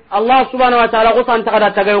kube Allah subhanahu wa ta'ala ko santa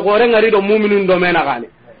kada tagay gore ngari do mu'minun do mena gane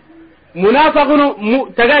munafiqun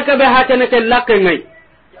tagay ka be hakene ke lakengai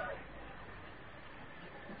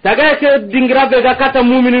taga ke dingira be ga kata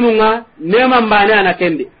mu'mininu nga nema mbane ana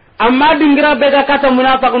kendi amma dingira be ga kata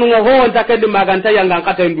munafiqunu nga ho on takendi maganta yanga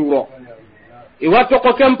kata nduro iwato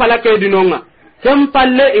ko kempala ke dinonga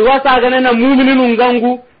kempalle iwasa gane na mu'mininu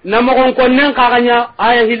ngangu na mogon konnen kaganya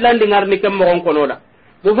aya hillandi ngarni kem mogon konoda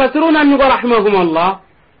mufassiruna ni rahimahumullah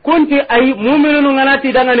kunti ay mu'mininu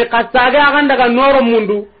nganati dangane kasaga agan daga noro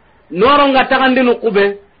mundu noro ngata kandinu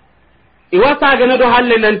kube iwasa gane do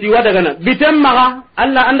halle nanti wadaga na bitem maga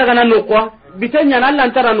alla anda gana nukwa bitenya na alla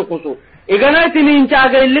antara nukusu igana tini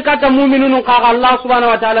incaga illikata mu'minun qaga Allah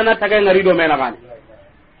subhanahu wa ta'ala na taga ngari do mena gani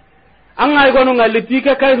anga igonu ngalli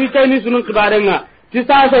tike kay fi tayni sunun kibarenga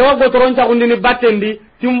tisa so wogo toronta kundini battendi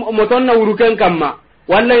tim motonna uruken kamma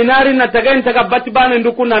walla inari na taga intaga batibane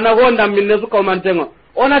ndukuna na honda minne suka mantengo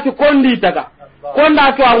onati kondi taga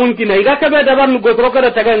konda to agunkina iga kebe dabar nu gotro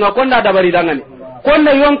kada taga nga konda dabari dangani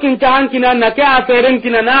konda yonkin ta hankina na ke aferen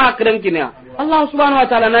kina na akren kina Allah subhanahu wa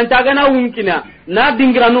ta'ala nan taga na wunkina na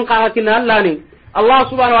dingira nun ka hakina Allah ni Allah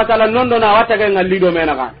subhanahu wa ta'ala nondo na wata ga ngalli do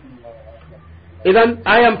mena ga idan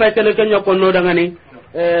ayam paitele kenya konno daga ni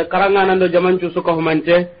karanga nan do jaman cu suka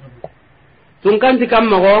humante tun kanti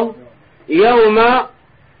kammo yawma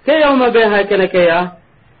ke yawma be ha kana ke ya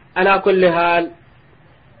ala kulli hal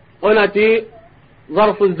onati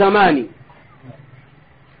ظرف الزماني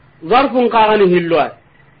ظرف قارن هلوا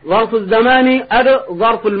ظرف الزماني أدو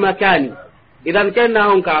ظرف المكاني إذا كنا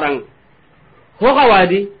هون كارن هو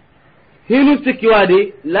غوادي هينو سكوادي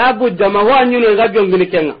لابد ما هو أن ينغبيون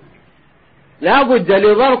بنكنا لابد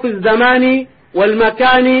لظرف الزماني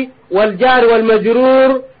والمكاني والجار والمجرور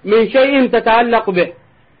من شيء تتعلق به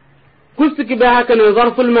كسك بها كان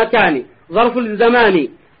ظرف المكاني ظرف الزماني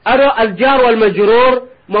أدو الجار والمجرور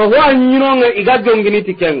ما هو أن ينغبيون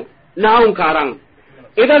بنكنا نعون كارن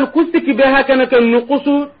idan kustiki be hakana kan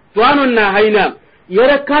nuqusu tuanun na hayna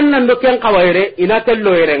yere kannan do ken qawaire ina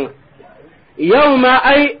tello yerenga yawma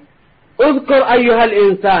ay اذكر أيها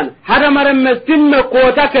الإنسان هذا مرة مسلم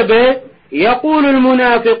قوتك به يقول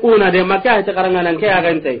المنافقون ده مكاه تقرأنا نكيه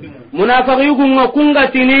أغنتي منافق يقولون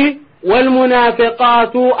كنغتني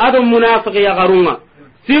والمنافقات أدو منافق يغرون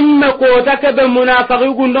سم قوتك به منافق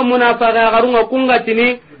يقولون منافق يغرون كنغتني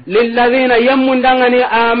للذين يمون دغني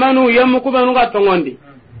آمنوا يمكبنوا غتغندي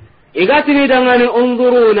إغاتني دغني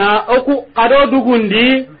انظرونا أكو قدو دغندي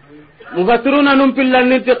مفسرون نمبلن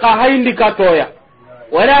نتقاهين دي كاتويا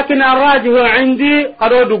ولكن الراجح عندي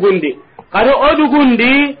قدو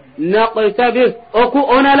دغندي نقتبس أكو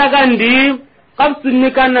أنا لغندي قبس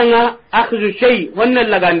نكاننا أخذ شيء هن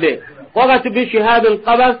لغندي وقت بشهاب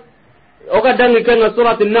قبس وقت دنگ كان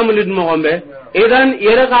سورة النمل دمغمبه إذن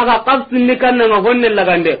يرقى قبس نكاننا هن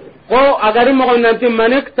لغندي ko agari mo nanti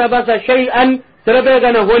manik tabasa shay'an serbe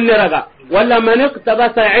gana honne raga walla manik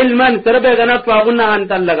tabasa ilman serbe gana fauna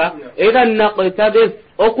hantallaga idan naqtabis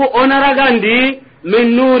oku onara gandi min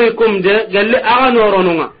nurikum de galle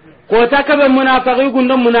aganoronunga ko takabe munafiqi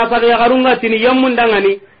gundo munafiqi garunga tini yammun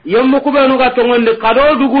dangani yammu kubenu ga tongonde kado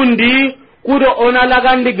dugundi kudo ona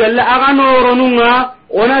lagandi galle aganoronunga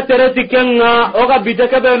ona tereti kenga oga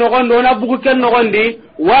bitakabe no gondo ona bugu ken no gondi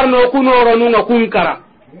warno kunoronunga kunkara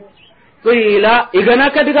qila igana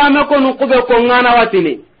kadiga me ko nukube ko ngana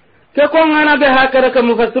watini ke ko ngana be hakara ka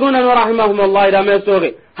mufassiruna rahimahumullah ida me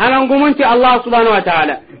sore hanangumunti Allah subhanahu wa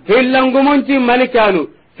ta'ala hillangumunti malikanu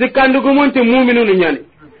sikandugumunti mu'minun nyane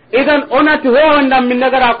idan onati ho ndam minna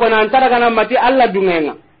gara ko nan tara kana mati Allah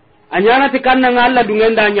dungenga anyana tikanna Allah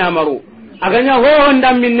dungenda nyamaru aganya ho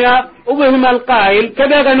ndam minna ubu himal qail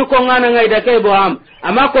kebe ga ni ko ngana ngai da ke boam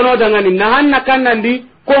ama ko no dangani na hanna kannandi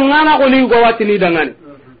ko ngana ko ni go watini dangani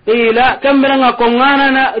ila kamranga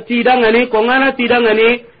kongana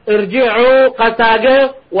tidangani irji'u qasage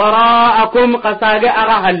wara'akum qasage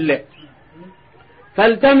aga halle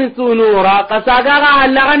faltamisu nura qasage aga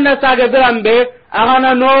halle ganna sage birambe aga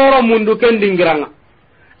na noro mundu kendingiranga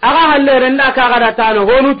aga halle renda ka ga datano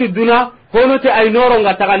honuti duna honuti ay noro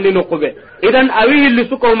nga tagandi nokube idan awi hilli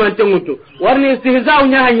suko man tengutu warni istihza'u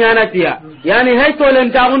nya hanyana tiya yani hayto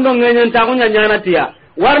len tagundo ngenyen tagunya nyana tiya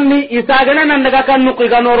warni isagana nan daga kan nuqi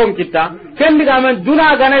ga noron kita ken diga man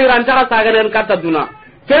duna gana iranta ka sagana kata duna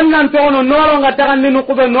ken nan to no noro nga tagan ni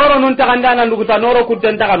nuqube noro non tagan dana nduguta noro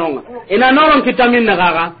kutten taganonga ina noron kita min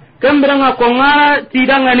naga ken biranga ko ngara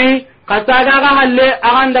tidangani kasaga ga halle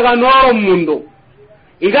agan daga noro mundo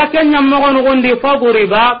iga ken nyammo gon gondi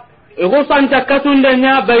faduriba ego santa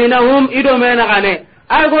katundenya bainahum ido mena gane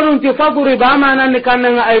ay gonun ti faduriba manan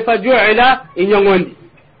kananga ay faju'ila inyangondi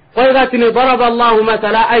قيغتني ضرب الله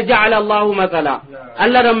مثلا أي جعل الله مثلا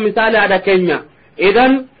ألا رم مثال هذا كنيا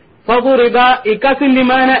إذن فضرب إكاسن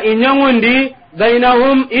لمانا إنيون دي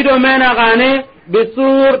بينهم إدو مانا غاني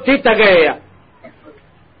بسور تتغيى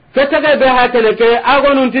تتغيى بها كنكي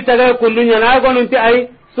أغنون تتغيى كندنيا أغنون تأي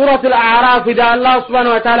سورة الأعراف إذا الله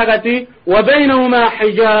سبحانه وتعالى قتي وبينهما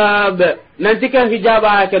حجاب ننتك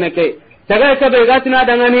حجابها كنكي تغيى كبيغاتنا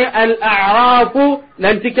دغني الأعراف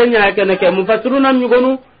ننتك نيا كنكي مفسرون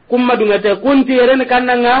يقولون kumma dungate kunti yeren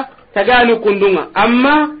kannanga tagani kundunga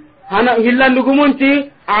amma hana hillandugumunti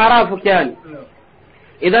arafu kyani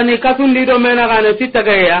idan ikatundi do mena gane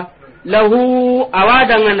titagaya lahu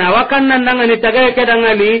awadangana wakannandanga ni tagaya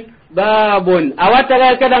kedangani babun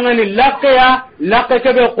awatagaya kedangani lakya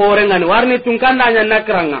kebe qorengani warni tunkanda nya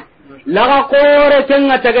nakranga laga qore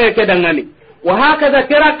kenga tagaya kedangani wa hakaza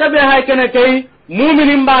kirakabe haykene kay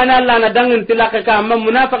mu'minin bana Allah na dangin tilaka ka amma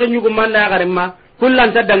munafiqin yugumanda garimma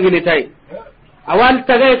kullan tadangini tay awal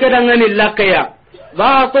tagay kedangani lakya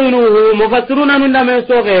batinuhu mufassiruna nunda men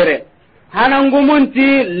so gere hanangumunti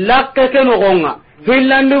lakka keno gonga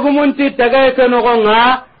hillandugumunti tagay keno gonga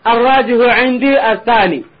arrajihu indi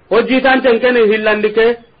athani hojitan tenkene hillandike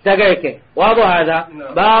tagay ke wado hada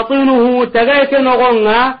batinuhu tagay keno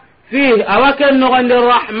gonga fi awaken no gande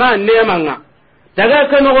rahman nemanga tagay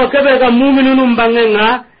keno go kebe ga mu'minun bangenga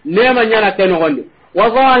nema nyana keno gonde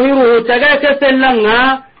وظاهره تجاك سلنا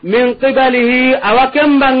من قبله أوكم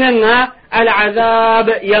بانغنا العذاب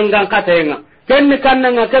ينغان قتينا كن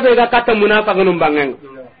كاننا كبيرا قتا منافقون بانغنا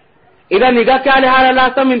إذا نيجاك على هذا لا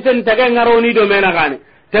سمين تجانا روني دومينا غاني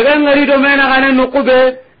تجانا ري دومينا غاني نقبه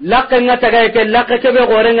لقنا تجاك لقك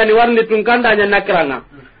بغورنا نورني تنكان دانيا نكرانا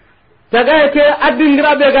تجاك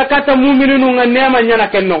أدينغرا بيجا قتا مؤمنون نيما نيانا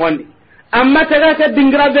كن غاندي أما تجاك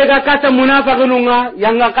أدينغرا بيجا قتا منافقون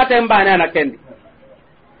ينغان قتا مبانا كندي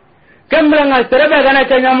kembranga serebe gana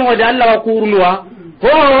kenya mo de Allah wa kurnuwa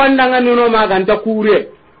ho wanda nganuno maganta kure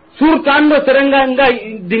surta ando serenga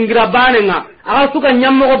ngai dingira banenga aga suka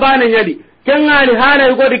nyammo ko bane nyadi kengali hala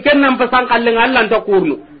yugo di kennan pasan kallen Allah ta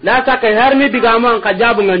kurnu la ta kai har ni diga man ka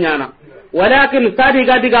jabu nganyana walakin sadi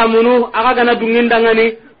ga diga munu aga gana dungin dangani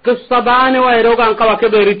qissabane wa erogan kawa ke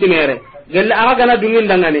be ritinere gelle aga gana dungin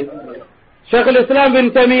dangani Sheikh al-Islam bin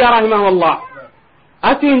Taymiyyah rahimahullah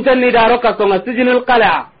atin tanni daro ka songa sijinul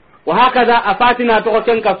qala wa hakaza afatina to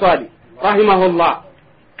ken ka swadi rahimahullah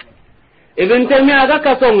ibn Taymiyyah ga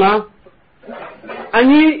ka songa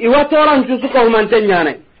ani iwatoran su ko mantenya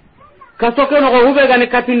ne kasoke no hube gani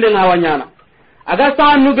katinde ngawanyana aga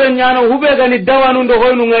sa nube nyana hube gani dawanu ndo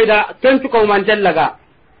hoynu ngaida tentu ko mantellaga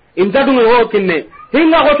intadu ngo kinne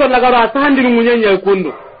hinga goto laga ra sahandi munyenya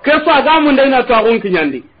kundu keso aga mun daina to agun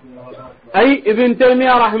kinyandi ai ibn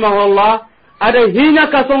Taymiyyah rahimahullah ada hinya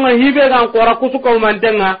kasonga hibe gan qora kusuko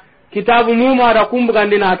mantenga kitabu muma da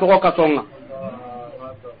kumbugandina to ko kasonga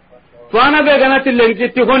to ana be gana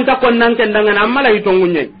tillenki ti honta konnan kendangan amma la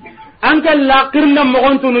hitongunye anke la kirna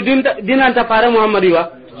mogontu nu dinan ta fare muhammadi wa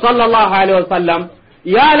sallallahu alaihi wasallam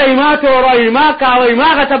ya la ima to ro ima ka wa ima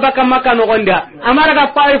ga tabaka maka no gonda amara ga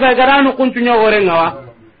pai fa garanu kuntunya horenga wa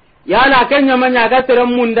ya la kenya manya ga tere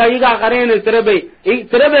munda iga garene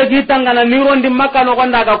terebe gi tangana ni rondi maka no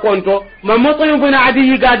gonda ga konto mamoto yubuna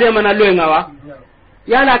adi ga de mana loenga wa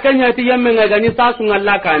ya la kenya ti yemme ga ni sasu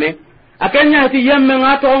ngalla kane akenya ti yemme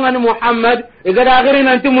nga to ngani muhammad igada gari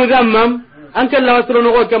nanti muzammam anke la wasro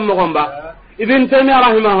no ko kem mo gomba ibn Taymiyyah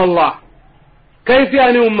rahimahullah kayfi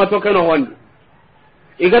ani ummato kano hondi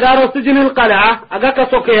igada rasujinul qala aga ka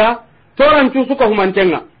sokeya toran cusu ko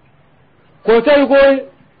humantenga ko tay go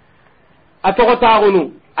atoko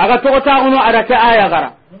taagunu aga toko taagunu ada ka aya gara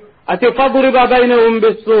ati fadriba bainahum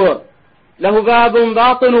bis-sur lahu babun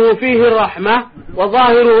batinuhu fihi ar-rahmah wa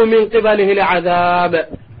zahiruhu min qibalihi al-'adhab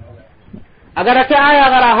agara ka aya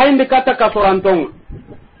gara hayndi kata kasorantonga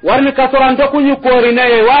warni kasoranto kunyu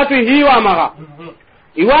korinaye watu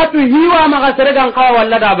hiwa maga seregan kawa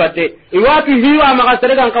walla dabate iwatu hiwa maga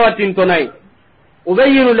seregan kawa tintonai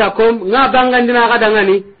ubayyinu lakum nga bangandina ga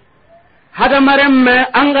dangani hada maremme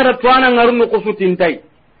angara tuana ngarunu kusutintai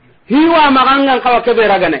hiwa maga ngan kawa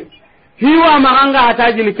kebera ganai hiwa maga nga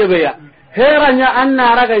hatajini kebeya heranya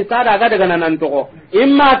anna raga isada ga daga nan to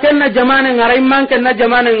imma kenna jamane ngara imma kenna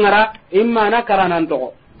jamane ngara imma na karanan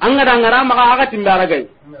to anga da ngara maga aga timbara gai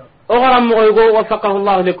o garam mo go wafaqahu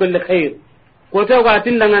Allah li kulli khair ko to ga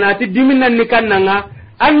tindanga na ti diminnan ni kannanga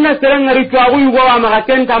anna serengari to agu yugo wa maga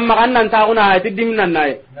kenta maga nan ta una ti diminnan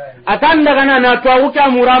nae atanda kana na to agu ka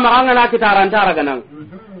mura maga na kitarantara ganan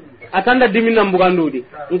atanda diminnan bugandudi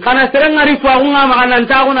kana serengari to agu maga nan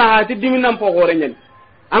ta una ti diminnan po gorenyen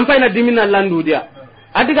an fayna dimina landu dia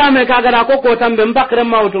adiga me kaga da ko tambe mbakre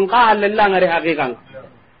mawtun ka Allah ngari hakikan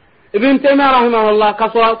ibn Taymiyyah rahimahullah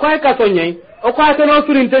kaso ko nyai o ko to no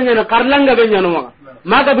surin tanya na karlanga be nyano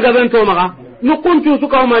maga biga ben to maga nu kuntu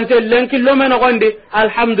suka mante lenki lo men gonde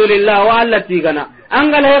alhamdulillah wa allati gana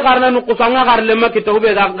angala he karna nu kusanga karle makki to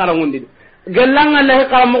be ga karangundi gelanga Allah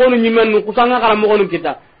karam mo nu nyimen nu kusanga karam mo nu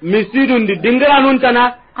kita misidun di dingara nun tana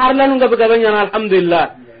karlanu ga biga ben nyana alhamdulillah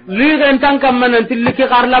ligen tankam manan tilliki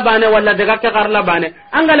karla bane walla daga ke karla bane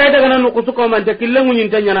angala daga nan ku suko man te killengu nyin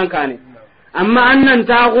tanya nan kane amma annan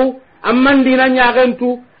tagu amman dinan ya gantu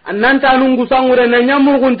annan ta nungu sangure na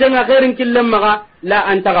nyamu gun tenga khairin killen maga la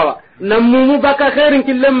antagawa nam mumu baka khairin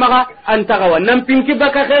killen maga antagawa nam pinki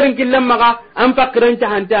baka khairin killen maga am pakran ta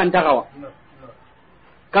hante antagawa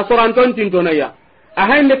kasuranton tintona ya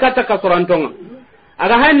ahande kata kasurantonga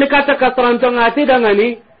aga hande kata kasurantonga atidangani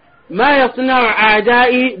ma yasna'u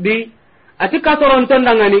a'da'i bi atika toronton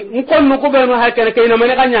dangani nkon nuko beno hakene kayna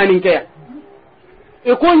mane kanyanin ke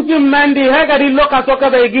ikunji mandi haga dillo ka soka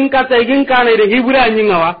be ginka kana de hibura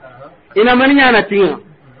nyingawa ina mani nyana tinga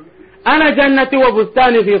ana jannati wa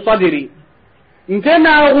bustani fi sadri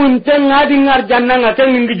nkena gunten ngadi ngar janna ngata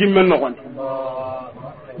ngi jimmen no kon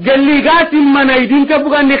gelli gatim mana idin ka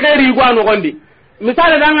bugandi khairi gwa no gondi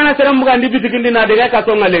misale dangana seram bugandi bitikindi na de ka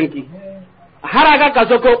to ngalenki haraga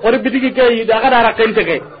kasoko ori bitigi ke daga dara kente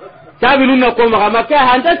ke tabilu na ko maga ka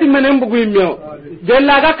hanta timmenen bugu imyo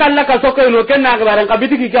della ga kala kasoko no ken na garan ka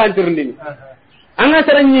bitigi ke antirndini anga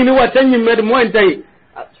seran nyini watan nyimme mo entai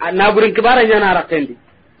na burin kibara nyana rakendi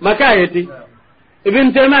maka yeti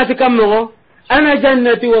ibn Taymiyyah kammo ana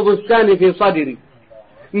jannati wa bustani fi sadri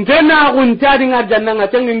ntena gunta dinga janna nga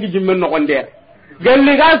tengin gijimmen no gonde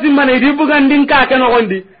gelli ga simmane dibugandin ka ke no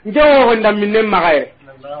gondi njewo honda minne magaye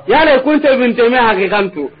yale kunta ibn Taymiyyah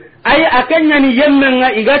hakikantu ay akenya ni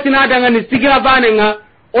yemmenga igatina daga ni sigira banenga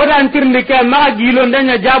oda antirndi ke ma gilo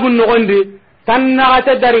ndanya jabun no gondi tanna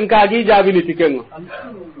ta darin ka gi jabini tikenga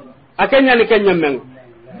akenya ni kenya menga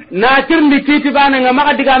na tirndi kiti banenga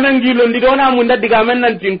ma diga men gilo ndi dona mun da diga men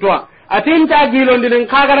nan tintwa atinta gilondin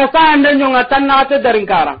kagara sa ande nyonga tanna ta darin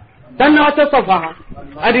kara tanna ta safaha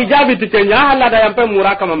adi jabi tikenya hala da yampe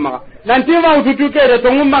muraka mamma nanti wa ututuke de to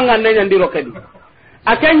ngumanga nenya ndiro kedi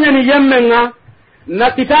akenya ni yemmenga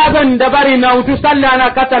na kitaban dabari na utu sallana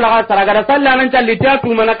katala gasara gara sallana callita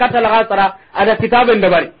tumana katala gasara ada kitaban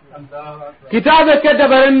dabari kitabe ke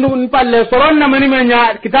dabaren dun palle soronna mani menya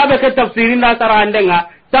kitabe ke tafsirin da sarandenga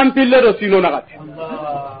tampille do sino nagati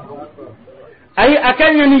ay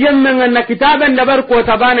akanya ni yemmenga na kitaban dabar ko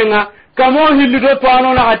tabanenga kamo hillido to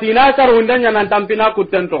ano nagati na sarundanya nan tampina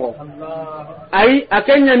kuttento ay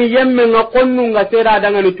akanya ni yemmenga konnunga sera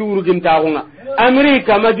daga ni turu gintaunga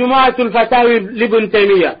amerika majmu'atul fatawi libn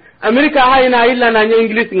taymiya amerika hayna illa na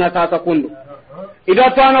english nga tata kundu ida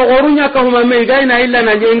to ano gorunya ka huma me gaina illa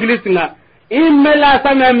na english nga imela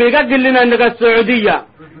sama me ga gillina daga saudiya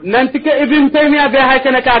nantike ibn taymiya be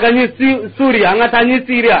hakana ka ganyi suriya ngata ni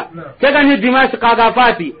syria ke ganyi dimash ka ga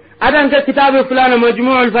fati adan ka kitabu fulana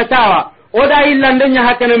majmu'ul fatawa oda illa ndanya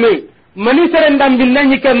hakana me mani serendam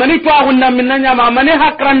binnanyi ke mani to agundam binnanya ma mani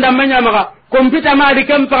hakrandam menya ma computer madi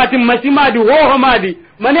kam pakati masimadi ho madi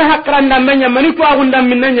mani hakrandam menya mani to agundam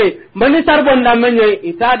binnanya mani sarbondam menya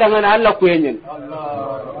ita dangana Allah ku yenyen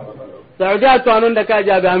saudiya to anon da ka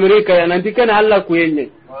jabe america ya nanti kana Allah ku yenyen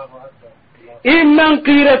imman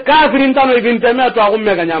qira kafirin tano ibn tamiya to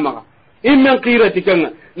agumme ga nyama imman qira tikenga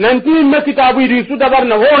nanti imma kitabu idi su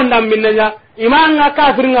dabarna ho ndam binnanya imanga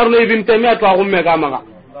kafirin arno ibn tamiya to agumme ga maga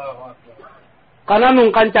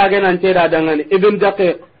kananun kan tage nan teda dangane ibn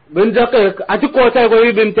daqiq ati ko tay go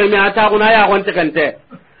ibn tamiya ta kuna ya gonte kante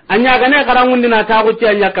anya gane karangundi na ta ku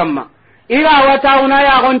tiya kamma ira wata una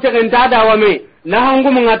ya gonte kanta da wame na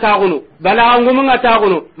hangumu ngata kunu bala hangumu ngata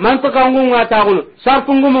kunu mantuka hangumu ngata kunu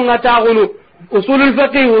sarfu hangumu ngata kunu usulul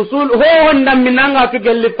fiqh usul ho ndam minanga to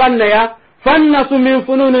gelli fanna ya fanna min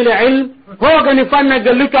fununil ilm ho gani fanna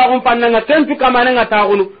gelli ka on fanna ngatentu kamane ngata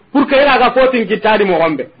kunu pour que ira ga fotin kitadi mo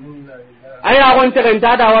gombe aya gon te kan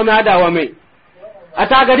tada wa ma da wa me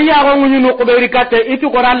ata gari ya gon nyunu ko be rikate itu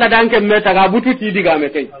ko Allah dan ke meta ga bututi diga me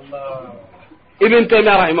kai ibn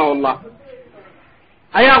taymiyyah rahimahullah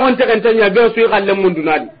aya gon te kan tanya be su galle mun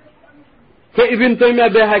dunadi ke ibn taymiyyah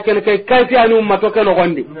be haken kai kayfi anu ummato ke no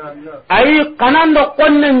gondi ay kanando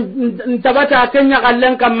konnen tabata kenya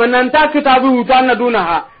gallen kam manan ta kitabu utana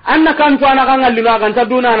dunaha anna kan to ana kan allino kan ta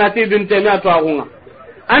duna na ti ibn taymiyyah to agunga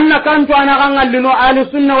anna kanto ana gangallino ahli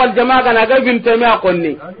sunna wal jamaa kana ga ibn taymiya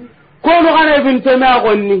konni ko no kana ibn taymiya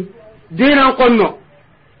konni dinan konno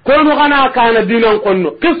ko no kana kana dinan konno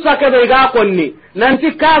kissa ke be ga konni nanti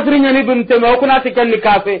kafir nyani ibn taymiya ko na tikanni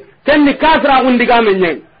kafe kenni kafira gundi ga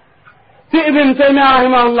menyen ti ibn taymiya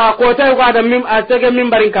rahimahullah ko tay ko adam mim asege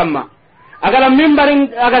mimbarin kamma agala mimbarin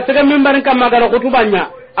aga sege mimbarin kamma gara kutubanya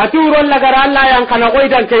aturo la gara Allah yang kana ko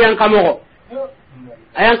idan ke yang kamogo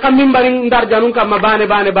ayan kam mimbarin ndar janun kam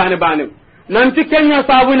bane nanti kenya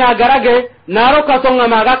sabuna garage naro ka songa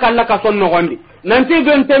maga kala ka sonno gondi nanti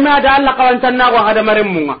ben tema da Allah kawantan na go hada marem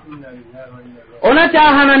munga ona ta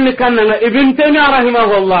hanan ni kanna ibn taymiyyah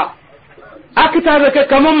rahimahullah akitabe ke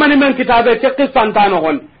kamon mani men kitabe ke qissantano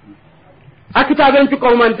gondi akitabe en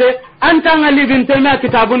ko mante anta ngali ibn taymiyyah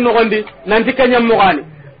kitabun no gondi nanti kenya mugani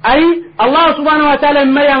ai Allah subhanahu wa ta'ala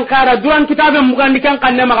mayan kara duan kitabe mugandi kan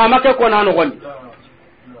kanne maga make ko nano gondi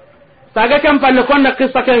saga kam palle konna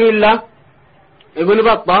qissa ke hilla ibn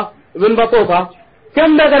battah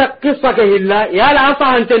kam daga qissa ke hilla ya la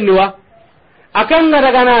asahan tanwa akan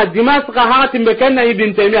daga na dimas ka hatim be kenna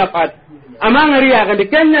ibn taymiyyah fat amanga riya ga de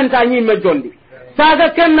kennan tanyi me jondi saga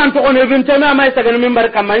kennan to on ibn taymiyyah mai saga minbar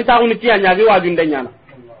kam mai ta uni tiya nyaagi wajun de nyana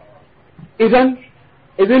idan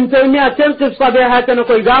ibn taymiyyah ken qissa be hatan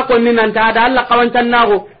ko ga konni nan ta da Allah kawantan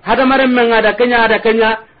nago hada maram men ada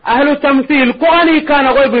kenya ahlu tamthil ko ani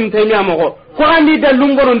kana go ibn taymiyyah mo ko ani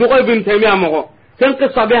dalum goron do go ibn taymiyyah mo ken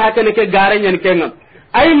qissa be hakene ke garanya ni kenga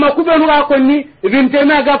ay makube nu ga konni ibn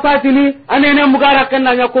taymiyyah ga fatini anene mugara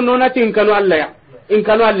kenna nya kunno na tinkanu Allah ya in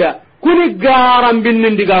kanu Allah kuni garam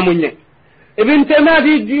binnin diga munye ibn taymiyyah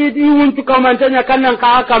di wuntu kamantanya kannan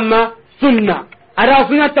ka kamma sunna ara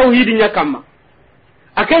sunna tauhidinya kamma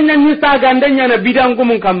akenya ni sa gandanya na bidangu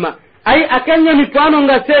mun kamma ay akenya ni twano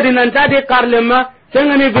nga sedi nan tadi karlema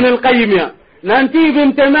sengani ibn al-qayyim ya nanti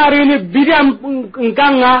ibn taymiyyah ni bidam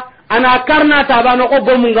nganga ana karna tabano ko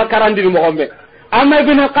bomunga karandi mo gombe amma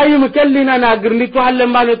ibn al-qayyim kellina na girni to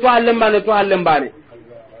hallembane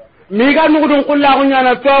mi ga nugudun kullahu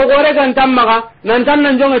nyana to gore gan tammaga nan tan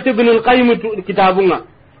nan jonga ibn al-qayyim kitabunga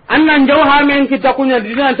annan jaw ha men kitakunya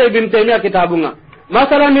dinan ta ibn taymiyyah kitabunga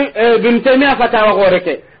masalan ibn taymiyyah fatawa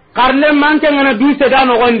goreke karle manke ngana du se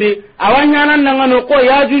dano gondi awanya nan ngano ko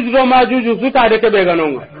ya juju do ma juju suta de ke be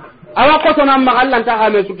ganonga awa ko to nam magallan ta ha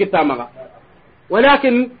me sukita maga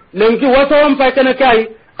walakin lenki wato on pa kana kai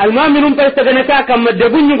almu'minun pa istagana ka kam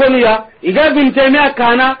debunni gonu ya iga bin taymiya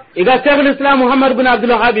kana iga shaykhul islam muhammad bin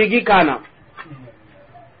abdul wahhab igi kana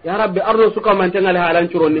ya rabbi arno suka man tangal halan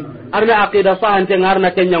curonni arna aqida sahan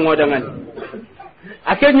tangarna kenya ngodangan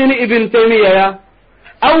akenni ni ibn taymiya ya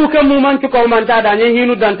aw kam mu man ko man ta da nyi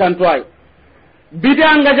hinu dan tantoy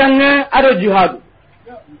bidanga jange ado jihad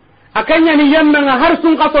akanya ni yamma har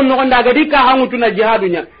sun qason no gonda gadi ka hangutuna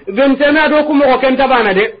jihadunya ibn taymiya do ko mo kenta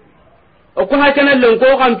bana de o ko hakana len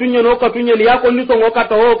ko kan tunya no ka tunya ya ko ni so ngo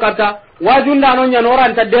kata o kata wajunda no nya no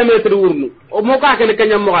ran ta demetri urnu o mo ka kene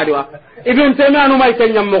kenya mo gadi wa ibn taymiya no mai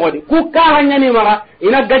kenya mo gadi ku ka hanya ni mara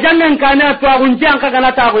ina gajangen kana to agunji an ka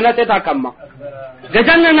kana ta guna ta kamma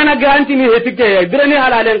gajangen na garanti ni hetike birani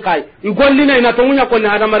halalen kai igollina ina to munya ko na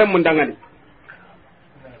hada mare mun dangani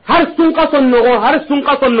har sun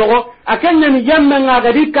kason nogo akenya ni yamma nga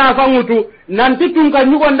gadi ka fangutu nanti tun kan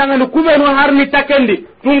nyugo ndanga ni kubeno har ni takendi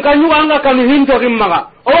tun kan nyugo anga kanu hinto himmaga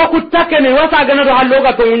o ku takene wasa gana do hallo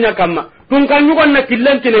ga to munya kamma tun kan nyugo na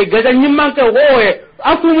killanti ne gaja nyimman ke hoye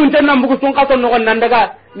asu mun tan nambugo sun kason nogo nandaga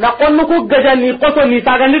na konno ku gaja ni koso ni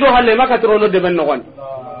tagandi do halle maka trono de ben nogon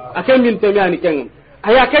aken min temi ani ken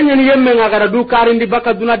aya kenya ni yamma nga gara du karindi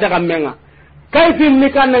baka duna daga menga kayfin ni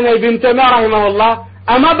kan nga ibn temi rahimahullah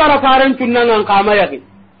ama bara faran tunnan kama yaki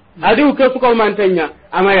adu ke suko mantenya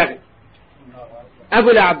ama yaki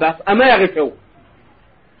abul abbas ama yaki few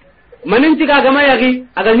manin tiga gama yaki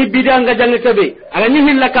aga ni bidan ga janga kebe aga ni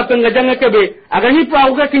hilla kapen ga janga kebe aga ni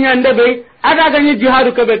paagu ga kinyande be aga ni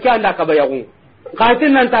jihadu kebe ke anda ka bayagu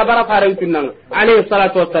qatin nan ta bara faran tunnan alayhi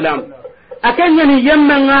salatu wassalam akanya ni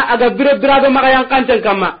yemma aga bira bira do maga yang kanten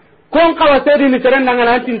kama kon kawasedi ni terenda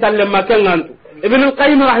ngana tin talle makengantu ibn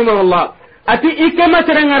al-qayyim rahimahullah ati ikema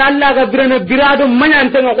terengar alla ga birene birado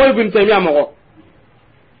manyante ngo koy bin temiya mo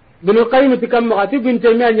bin qayyim tikam mo ati bin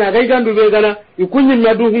temiya nya ga gandu be gana ikunyi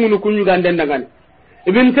madu hunu kunyu ganden dagan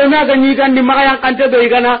ibn temiya ga nyi gandi maka yang kante be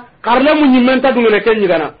gana karle mu nyimenta dungene kenyi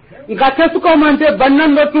gana nga kesu ko mante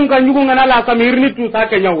bannan do tun kan yugo ngana la samirni tu sa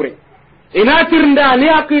ke nyawre ina tirnda ni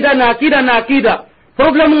akida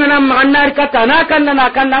problem ngana mannar kata na kan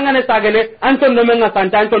ngane sagene anton do menga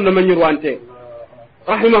santa anton do menyurwante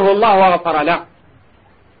rahimahullah wa ghafara la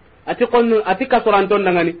ati kasuranton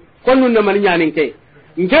dangani konnu ne man nyanin ke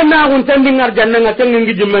ngenna gun tandingar janna ngaten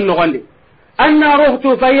ngi jimmen no gonde anna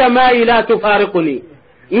ruhtu fa hiya ma ila tufariquni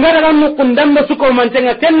ngara gan mu kundambe suko man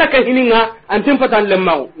tenga tenna ka hininga antim patan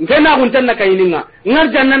lemmaw ngenna gun tenna ka hininga ngar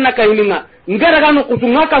janna na ka hininga ngara gan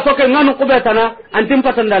kutunga ka soke nganu kubetana antim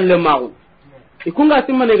patan dal lemmaw ikunga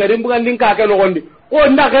simmane ga dimbuga ndinka ka no gonde o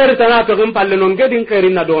nda gairi tana to gum palle non gedin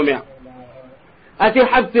khairin na domea ati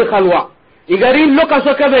habsi khalwa igarin loka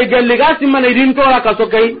soke be gelliga simana idin tora ka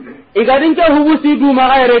soke igarin ke hubusi du ma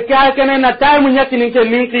gaire ka kene na time nyakini ke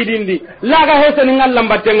nin kidindi laga hesen ngallam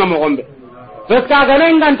battenga mo gombe bes ka gane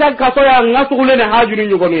nganta ka so ya ngasugule ne hajuri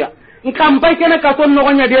nyugonu ya nkam bay kene ka son no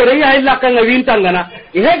gonya de re ya illa kan ga wintangana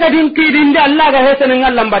ihe ga din kidindi alla ga hesen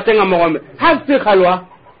ngallam battenga mo gombe habsi khalwa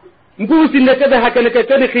mbusi ndeke be hakene ke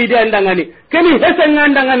tedi khidi andangani keni hesen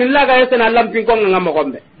ngandangani laga hesen allam pin ko ngam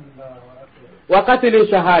gombe wakati li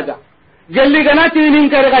shahada gelli ganati nin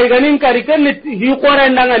kare ga ganin kare ken hi qore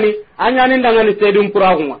ndangani anyani ndangani sedum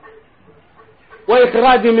puraguma wa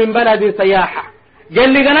ikhraj min baladi sayaha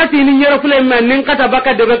gelli ganati nin yero fule man nin kata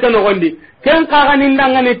baka de baka no gondi ken ka ga nin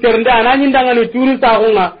ndangani ternda anani ndangani turu ta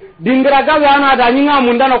gunga dingira ga wana da nyinga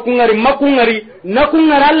mundana kungari makungari na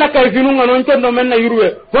kungara alla kay finunga non tondo menna yurwe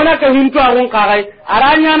hona ka hinto agun kagai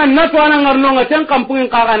aranya na nato anangarno ngaten kampungin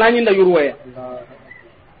kaga nani nda yurwe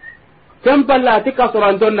kempalla ati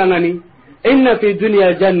kasuranton dangani inna fi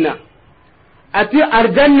dunya janna ati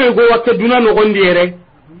arjanne go wakke duna no gondiere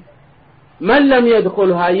man lam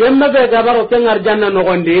yadkhulha yamma be gabaro ken arjanna no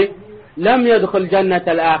gondi lam yadkhul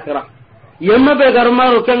jannata al-akhirah yamma be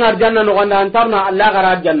garmaro ken arjanna no gonda antarna Allah gara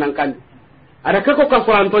arjanna kan ara ke ko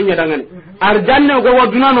kasuranton nya dangani arjanne go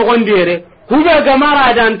waduna no gondiere kube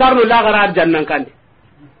gamara da antarno la gara arjanna kan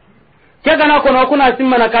ke kana kono kuna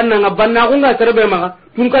simmana kanna ngabanna kunga terbe maga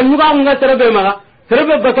tun kan nyuga kunga terbe maga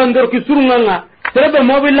terbe batandur ki surunga terbe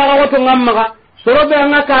mobil la goto ngamma sorobe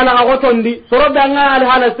anga kala ga goto ndi sorobe anga al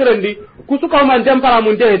hala sirendi kusuka man tempara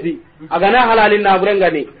mun tehdi agana halalin na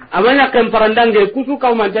burengani amanya kan parandange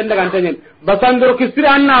kusuka man tenda kan tanyen batandur ki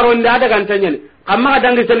siran na ronde ada kan tanyen amma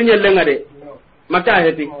dangi selinye lenga de mata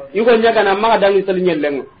heti yugo nyaga na ma dangi selinye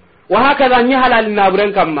lenga wa hakaza nyi halalin na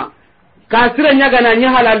buren kamma kasira nyaga na nya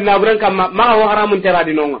halal na buran kama ma wa haramun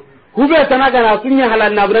teradi nonga hube tanaga na sunya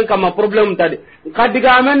halal na buran kama problem tadi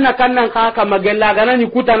kadiga amenna kannan ka kama gella gana ni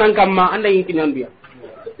kutanan kama anda yinki nyanduya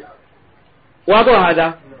wado hada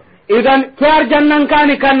idan kar jannan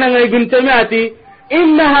kani kanna ngai bintemati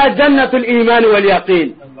innaha jannatul iman wal yaqin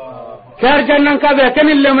kar jannan ka be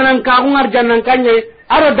kanil lemanan ka ngar jannan kanye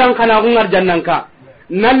aro dan kana ngar jannan ka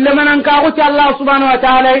nan lemanan ka ko ta Allah subhanahu wa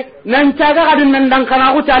ta'ala nan caga gadin nan dan kana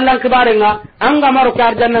ko ta Allah kibarenga anga maro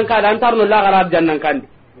kar jannan ka dan tarno la garab jannan kan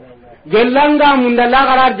gelanga mun da la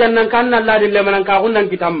garab jannan kan Allah dille manan ka kunnan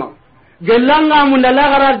kitamma gelanga mun da la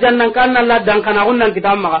garab jannan kan Allah dan kana kunnan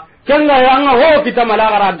kitamma kenga yanga ho kitama la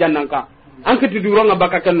garab jannan ka an kitu duronga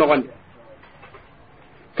baka ken no gonde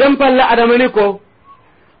kempalla adamani ko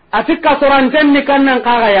atikka soranten ni kannan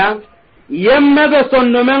kaga ya yemme be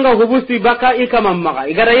sonno menga hubusi baka ikamamma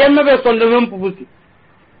igara yemme be sonno men pubusi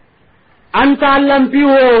anta allampi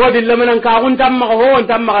ho dille manan ka kun tamma ho on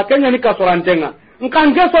tamma kenya ni ka sorantenga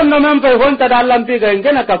nkan ke sonno men pe honta da allampi ga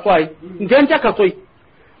ngena ka swai ngenta ka soi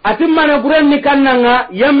atimma ne buren ni kannanga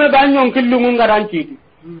yemme ba nyon killungu ngaran citi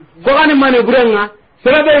ko ani mane burenga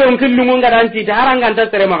serebe yon killungu ngaran citi haranga anta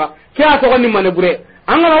serema ke a to ni mane bure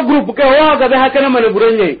anga group ke ho ga be hakana mane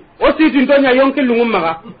burenye o citi ntonya yon killungu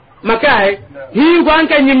maga maka he hi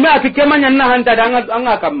gwanka nyimme atike manya na hanta da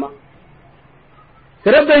anga kamma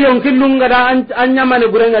serebe yon killungu ngara anya mane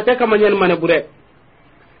burenga te kamanya mane bure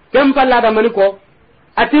kem palla da maniko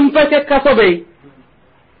atim pete kasobe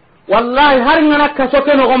wallahi har ngana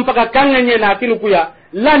kasoke no gompa ka kanganye na kinu kuya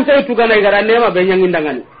lanta itu gana igara nema be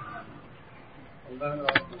nyangindangani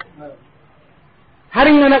har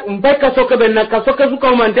ngana mbe kasoke be na kasoke su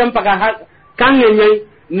ko man tem paka kanganye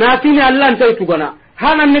na kini allanta itu gana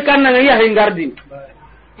hanan ni kannanga ya hingardi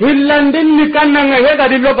hillandin ni kannanga he ga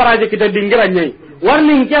dillo baraje kita dingiranye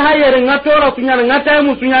warni nke hayere ngatora sunyana ngata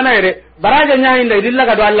mu sunyana ere baraje nyahinda dilla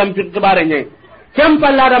ga do allam tikbare nye kem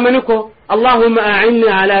palla da maniko allahumma a'inni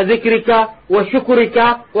ala dhikrika wa shukrika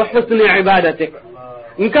wa husni ibadatik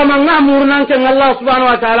nkama ngamurnan ke Allah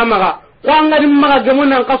subhanahu wa ta'ala maga kwanga dim maga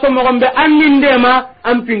gemunan kaso mo gombe annindema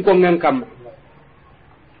ampin ko ngen kamma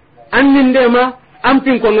annindema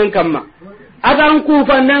ampin ko ngen kamma adan ku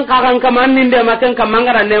fannen kagan kama annindema ken kamma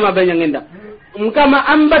ngara nema be nyanginda nkama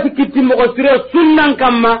ambati kitti mo ko sire sunnan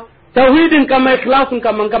kamma tauhidin kama ikhlasun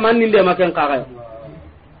kama annindema ken kaga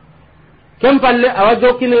kem palle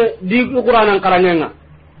awajo kine di qur'anan karangenga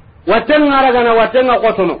watenga ragana watenga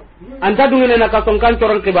kotono anta dungene na kason kan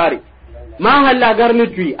toron kibari ma halla garni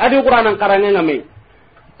tui adi qur'anan karangenga me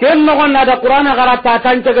ken no gonna da qur'ana garata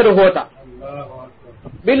tance ga do hota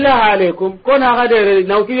billahi alaikum kona ga de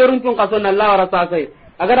nauki yorun tun kason Allah wa rasai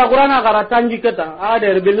agara qur'ana garata tanji keta ade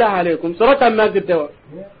billahi alaikum surata ma kitewa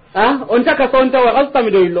ha onta kason tawa gasta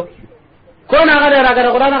mi do illo kona ga de agara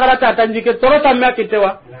qur'ana garata tanji keta surata ma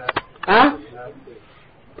kitewa ha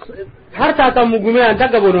har tata mugume anta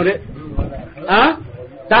gabono de ha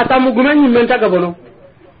tata mugume nyi menta gabono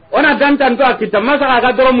ona dantan to akita masa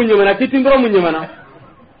ga doro munyo mana kitin doro munyo mana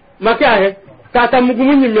maka he tata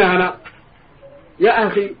mugume nyi mana ya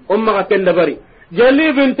akhi umma ka kenda bari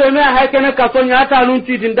jeli binte me ha kana ka sonya ta nun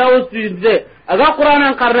ti din dawo ti de aga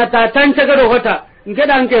qur'anan karna ta tanca ga do hota nke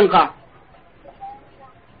dan kenka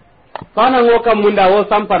kana ngo kam munda wo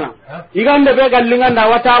sampana igande be gallinganda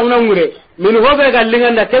wata unangure min ho be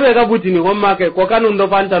gallinganda kebe ga butini homma ke ko kanu ndo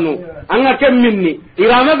fantanu anga kemminni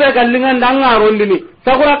irama be gallinganda anga rondini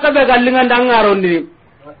sagura ka be gallinganda anga rondini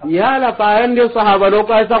yala faande sahaba do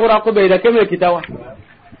ko sagura ko be da keme kitawa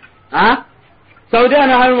ha saudi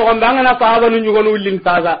ana hal mo gamba anga na sahaba nu nyugo nu lin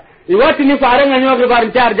saza iwati ni faare nga nyoge bar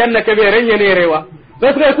jar janna kebe renye ne rewa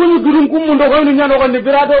parce que kunu durum kum ndo ko nu nyano ko ni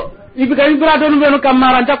birado ibika ibirado nu benu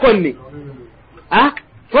kamaranta konni ha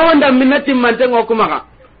fo wanda minati mante ngokuma ka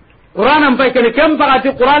qur'anan pay ken kem bagati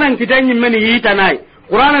qur'anan kitanyi men yita nay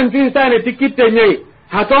qur'anan tin sane tikitte nyai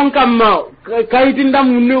haton kamma kaitin dam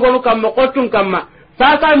munni ko kamma qotun kamma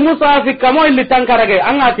sasa musafi kamo illi tankarage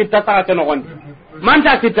anga kitta saka ken gon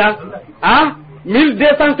manta kitta ha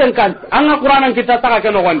 1250 anga qur'anan kitta saka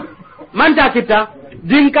ken gon manta kitta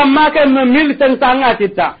din kamma ken 1500 anga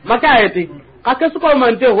kitta maka ayati kakesu ko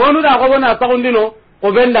mante honu da ko bona sakundino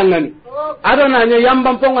ko bendangani adona nya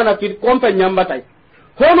yambam ponga na kit kompe nyamba tay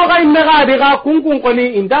hono ga imme ga de ga kunkun ko ni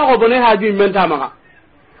inda ko bone haji menta maga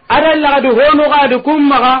ada la ga hono ga de kum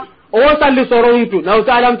maga o salli sorontu na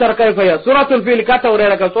usalam tar kayfa ya suratul fil kata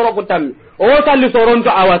urera ka soro kutam o salli sorontu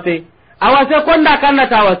awase konda kanna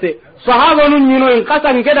tawase sahaba nun nyino in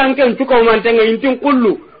kasan kedan ken tuko mantenga intin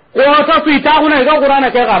kullu ko ta fi ta kuna ga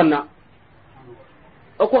qur'ana ke garna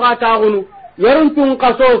o ko ga ta gunu yarun tun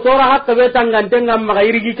kaso sora hakka be tangantenga maga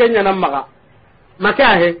irigi kenya nam maga maka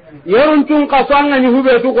he yarun tun kaso anga ni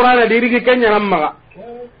hube tu qur'ana dirigi kenya nam maga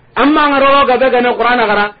amma ngaro ga be gane qur'ana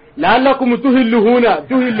gara la'allakum tuhilluhuna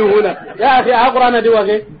ya akhi qur'ana di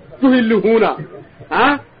wage tuhilluhuna ha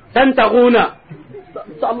tantaguna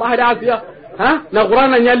Allah hada afiya ha na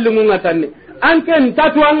qur'ana nyallu ngatanni anken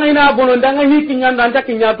tatu an ina bonon danga hikinya ndanta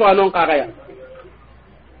kinya to anon kagaya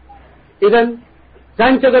idan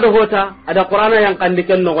tan caga do hota ada qur'ana yang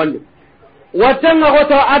kandiken no gonde watanga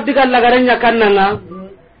hoto addigal lagaranya kannanga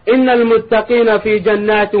innal muttaqina fi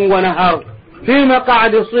jannatin wa nahar fi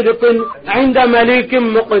maq'adi sidqin 'inda malikin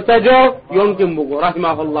muqtadir yumkin bugu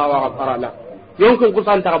rahimahullah wa ghafara la yumkin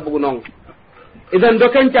kusan tarabugu non idan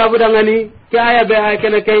doken cabu dangani kaya be hay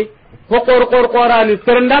kene kay hokor qur'ani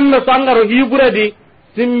serndam no sangaro hiburadi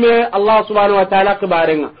simme Allah subhanahu wa ta'ala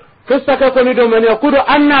kibarenga kissa ka ko ni do mani kudo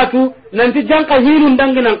annatu nanti janka hinun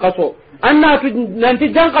danginan kaso annatu nanti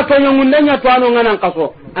janka to nyangundanya to anu nganan kaso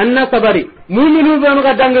anna sabari mu'minu be no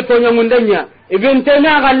ga dangi to nyangundanya ibn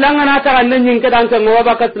tayna gallanga na ta gannan yin kadan kan wa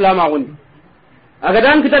baka salama gundi aga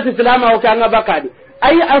dan kita islama o kan bakadi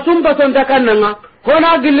ai asum baton ta kannanga ko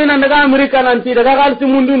na gillina daga amerika nanti daga galsi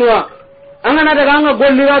mundunwa angana daga anga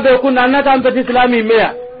gollira be kun anna ta ampati islami meya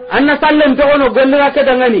anna sallen to ono gollira ka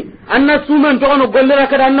dangani anna sumen to ono gollira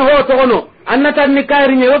ka anna ho to ono anna tan ni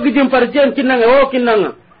kairi ni wogi jim parjen kinanga ho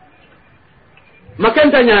kinanga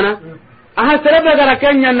makanta nyana aha serebe gara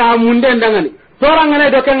kenya na munde ndangani toranga ne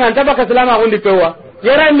do kenga tabaka salama gundi pewa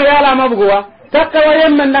yera me yala mabugo takka wa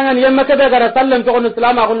yemma ndangani yemma ka gara sallen to ono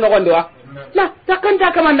salama gunno gondwa la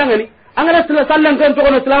takanta kama ndangani angara sallen to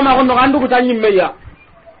ono salama gunno andu ko tanyi meya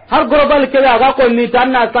har global ke ga ko ni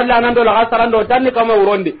tanna salla nan do la sarando tanni kama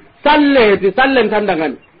urondi sallen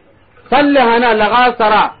tandangan salle hana la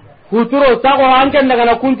gasara huturo tago anken daga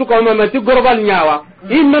na kuntu ko ma ti global nyawa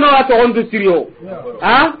immeno ato ondu sirio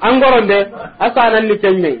ha angoronde asanan ni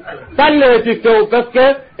tenne salle ti to paske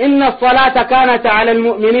inna salata kanat ala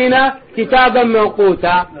almu'minina kitaban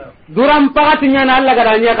mawquta duram pagati nyana alla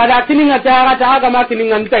garanya kada kininga ta ga ma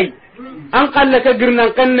kininga ntai an kalle ke girnan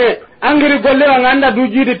kanne angiri golle nganda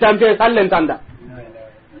dujidi tampe sallen tanda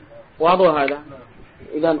wado hada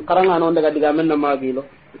idan qaranga non daga diga menna magilo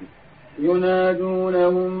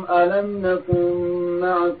ينادونهم ألم نكن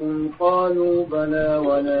معكم قالوا بلى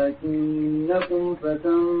ولكنكم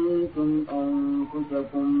فتنتم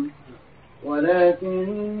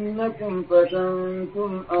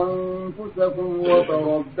أنفسكم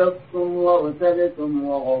وتربصتم وارتبتم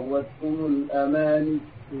وغوتكم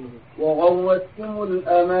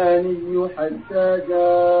الأماني حتى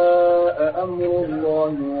جاء أمر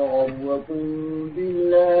الله وغركم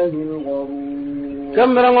بالله الغرور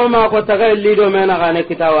كم رمى ما قلت غير ليدو من أغاني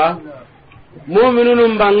كتاوا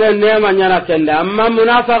مؤمنون بانغي نيما نيانا كند أما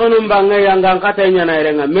منافقون بانغي ينغان قطع نيانا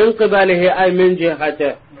يرنغا من قبله أي من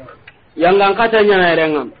جهته ينغان قطع نيانا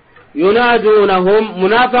يرنغا ينادونهم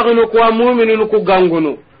منافقون كوا مؤمنون كو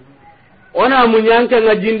غانغونو ona munyanke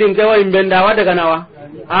nga jindin kewa imbenda wada kanawa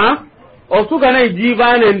ha osuka na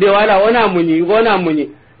jibane nde wala ona munyi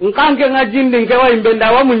nkanke nga jindin kewa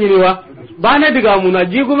imbenda wa munyiniwa bana diga muna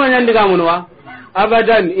jiguma nyandiga munwa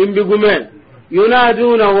abadan imbigumen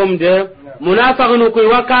yunadunahum de munafiqun ku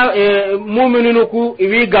waka mu'minun ku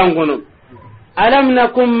iwi gangono alam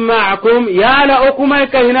nakum ma'akum yala okuma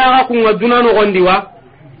kahina ku ngaduna no gondiwa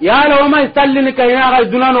yala o mai sallini kahina ga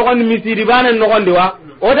dunano gondi misiri bana no gondiwa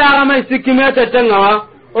oda ga mai sikimete tengawa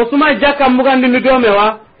osuma jaka mugandi mi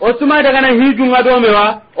domewa osuma daga na hijunga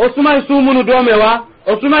domewa osuma sumunu domewa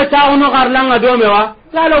osuma taawno garlanga domewa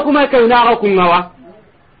lalo kuma kai na ga kungawa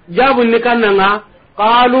jabun ni kannanga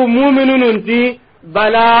qalu mu'minun ti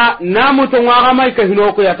bala namu to ga mai ka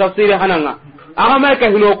hinoku ya tafsiri hananga aga mai ka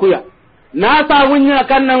hinoku ya na ta wunya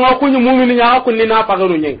kannanga kunyu mu'minu ya kunni na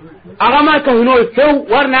pagaru nyai aga mai ka hino sew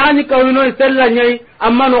warna ani ka hino sella nyai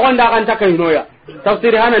amma no gonda kan ta ka hino ya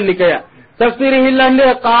tafsiri hanan nikaya tafsiri hillande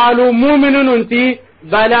qalu mu'minun ti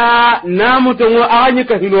bala namu to agani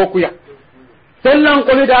ka hinoku ya sellan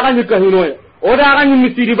ko ni da agani ka hinoya o da agani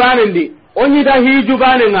misiri banendi onyi da hiju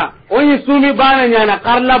banenga onyi sumi banenya na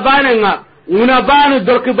karla banenga una banu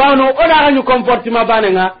dorki banu o da agani comportement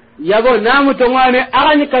banenga yago namu to ngane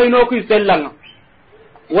agani ka hinoku sellanga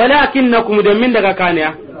walakinnakum de min daga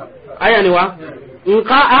kaniya ayani wa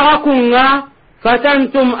nka agakunga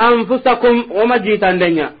fatantum anfusakum wama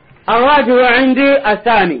jitandenya araju indi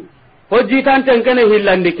asani hojitan tenkene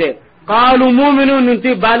hillandike qalu mu'minun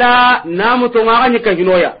nti bala namu to ngani ka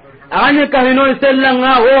hinoya agani ka hinoy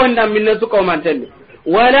sellanga ho nda minne su ko mantende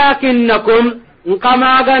walakinnakum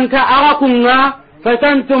nkama ganta agakunga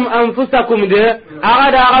fatantum anfusakum de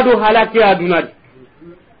agadu halaki adunad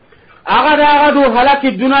agadu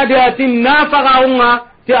halaki dunadi atin nafaqaunga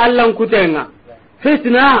ti allan kutenga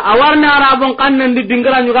fitna awarna arabun kannan di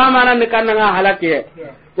dingara nyuga manan ne kannanga halakiye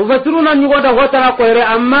ufasiruna nyugo da hotara ko ere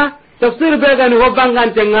amma tafsir be gani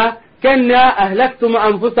hobangantenga kenna ahlaktum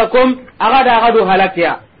anfusakum agadu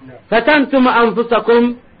halakiya fatantum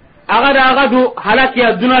anfusakum agadu halaki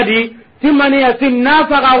adunadi timani yatin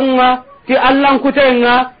nafaqa ti allan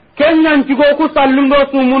kutenga kenyan tigo ku sallundo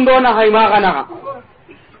sumundo na hayma kana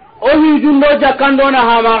o hijundo jakando na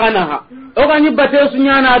ha magana ha o ganyi bate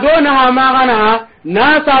sunyana do na ha magana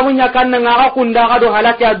na sabunya kanna ngaka kunda gado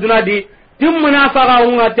halaki adunadi tim munafaqa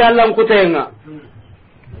unga ti allan kutenga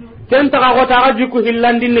kenta ko ta jiku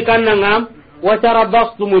hillandin kanna ngam wa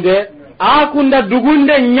tarabbastum de akunda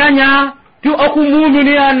dugunde nyanya ti oku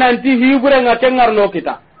mu'mini ananti hibure ngatengar no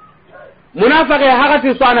kita munafiqe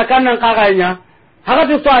hagati swana kannan kaganya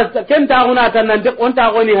hagati swa kenta guna tannan de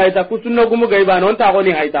onta goni hayta kusunno gumu gaibana onta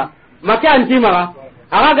goni hayta make anti maga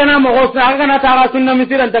aga gana mo gosa aga gana tara sunna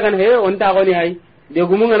misiran tagan he onta goni hay de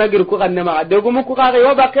gumu ngana gir ku kanne maga de gumu ku kaga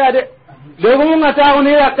yo bakya de gumu ngata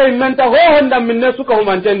goni yakay menta ho honda minne suka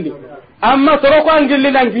humantendi amma soro ko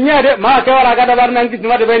angilli nan kinya de ma ke wara ga dabar nan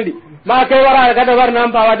kisma de bendi ma ke wara ga dabar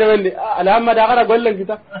nan pawa de bendi alhamma da gara gollen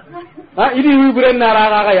kita ha idi wiburen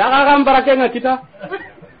nara ga ya aga gam barake nga kita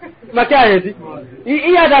maka ayeti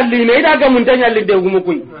iya dalline ida ga mun tanya lidde gumu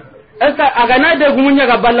kuy eska aga na de gumu nya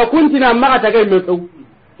ga balla kuntina ma ta ga meto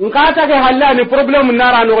nka ta ga halla ni problem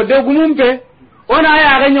nara no de gumu pe ona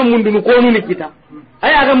aya ga nyam mundu ko nu ni kita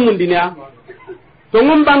aya ga mundinya to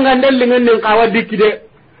ngum bangandel lingen nen kawa dikide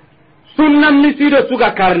sunna misiro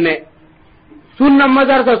suga karne sunna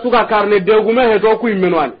madarsa suga karne de gumu he to kuy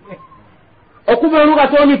menwan o ku benu ga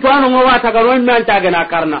to mi to anu ngo wata ga no men ta ga na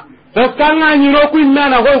karna bas kanga ni ro ku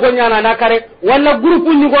imana ho go nyana na kare walla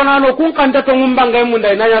grupu ni go na no kun kan ta to ngumbanga mun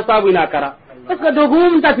dai na ya sabu ina kara eska do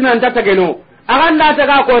gum ta tinan ta ta geno aganda ta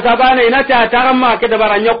ga ko ta bana ina ta ta ma ke da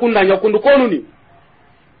baranya kunda nyakundu ko nuni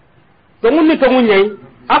to munni to munyai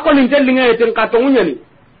ako ni tellinga eten ka to munyani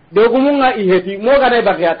do gumunga iheti mo ga dai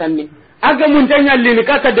bakiyatan ni aga mun tanya lini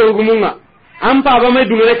ka ta do gumunga ampa ba mai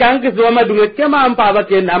dungere kan kisu ma dungere kema ampa ba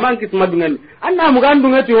ke na man kisu ma dungere anna mu gan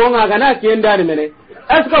dungere ti honga ga na ke ndani mene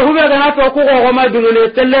eska hube ga na to ko ko ma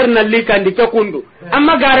dungere teller na likandi ke kundu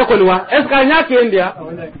amma gare ko niwa eska nya ke ndia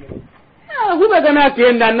hube ga na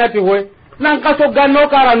ke ndan na ti hoy nan ka so ganno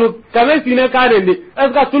karanu kame sine kare ndi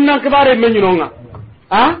eska sunnan kibare menyunonga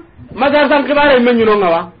ha magar san kibare menyunonga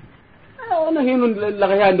wa ona hinun la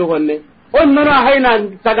ga yando honne on nana hayna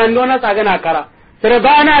tagandona tagana kara tere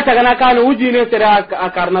bana tagana kanu ujine tere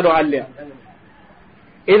akarna do halle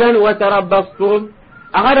idan wa tarabbastum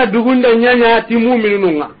agara dugunde nyanya ti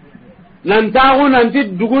mu'minunga nan tagu nan ti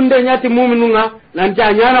dugunde nyati mu'minunga nan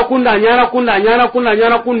ta nyana kunda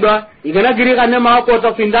igana giri kanne ma ko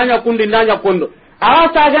to findanya kundo awa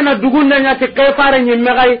taga na dugunde nyati kay fare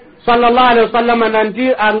nyimme kai sallallahu alaihi wasallam nan ti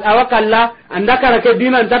awakalla andaka rake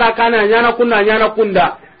dinan tada kana nyana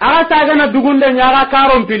kunda aga taga na dugunde nyaga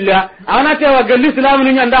karon pilla ana tewa galli islam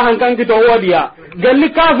ni nyanda hankan kito wodiya galli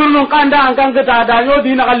kafir non kanda hankan kita da yo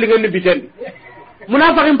dina kallinga ni biten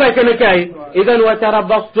munafiqin pay kene kay idan wa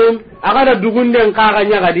tarabbastum aga da dugunde kaga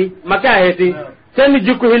nyagadi maka heti sen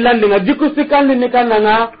jikku hillandinga jikku sikandi ni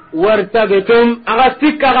kannanga wartabetum aga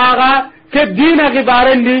sikkaga ke dina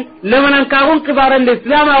gibarendi lemanan kagun gibarendi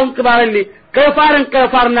islama gibarendi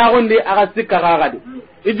kafarna gondi aga sikkaga gadi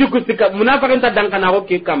ijiku sika munafiqin ta dankana ko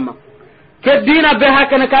ke kamma ke dina be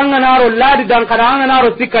hakana kanga naro ladi dankana anga naro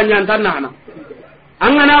sikka nyantan nana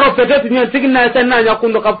anga naro petet nyan signa senna nya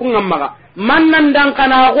kundo kapunga maga mannan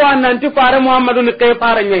dankana ko ananti fare muhammadu ni kay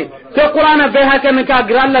fare nyai ke qur'ana be hakana ka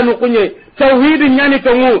gralla nu kunye tauhid nyani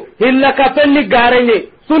tongu hilla ka pelli garenye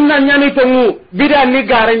sunna nyani tongu bida ni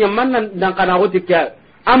garenye mannan dankana ko tikya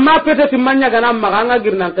amma petet manya gana maga anga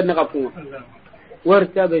girnan kan kapunga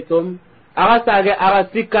warta betom aga sage aga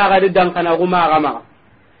sikka aga di dankana guma agama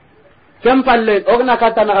kem palle ogna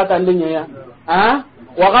kata na kata ndinya ya ha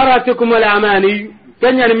wa gharatikum al amani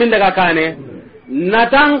kenya ni mindaga kane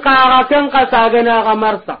natanka aga kenka sage na aga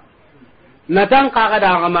marsa natanka aga da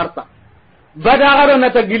aga marsa bada garo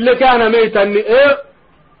nata gille kana me tanni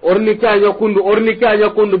orni kanya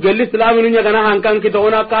kundu gelli islamu nya kana hankan kita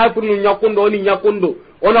ona kafir nu nyakundu oni nyakundu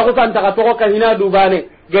ona ko tanta ka to ka hina dubane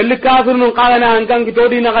gelli kafir nu kana hankan kita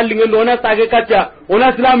odina kallingen ona sage katya ona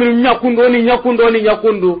islamu nu nyakundu oni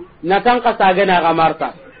nyakundu natan ka sage na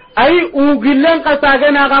gamarta ai u gillen ka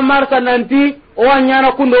sage na gamarta nanti o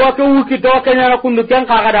anyana kundu wa ke uki to ka nyana kundu ken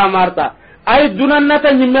ka ga da marta ai dunan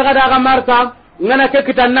nata nyimme ga da gamarta ngana ke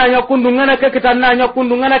kitanna nya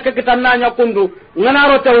kundu ngana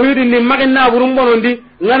ro tauhid ni maginna burumbonondi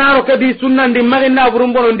ngana ro kadi sunna ndi maginna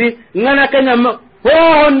burumbonondi ngana kanya ho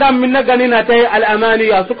honda minna ganina tay al amani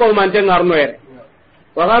ya suko man tengarno ere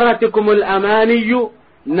wa gharatikum al amani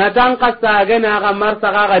natan qasagana ga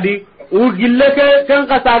marsa ga gadi u gilleke kan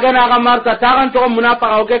qasagana ga marsa ta kan to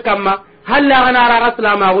munafiqa o ke kamma halla gana ra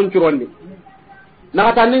salama gun turondi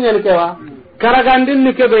na tanninya ni kewa karagandin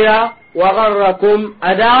ni kebe ya wa gharrakum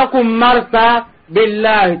adaakum marsa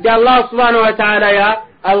billahi ta Allah subhanahu wa ta'ala ya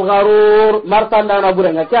al-gharur marsa ndana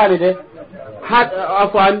burenga kyani de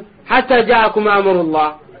afwan hatta ja'akum amrullah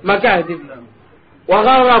makati wa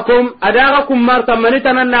gharrakum adaakum marsa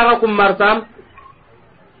manitana nagakum marsa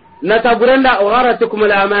nataburenda gharatukum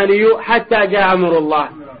al-amaniyu hatta ja'a amrullah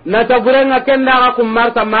nataburenga kendagakum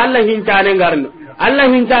marsa ma Allah hincane ngarno Allah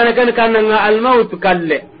hincane kan kananga al-maut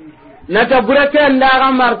kalle natabure kendaga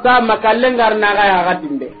marsa makalle ngarna ga ya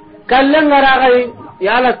gatinde kalle ngara ga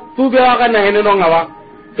yala tube wa kana henono ngawa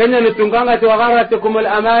kenya ni tunganga to gharatukum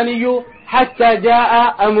al-amaniyu hatta jaa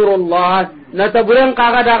amrullah nataburen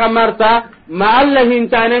kaga daga marsa ma Allah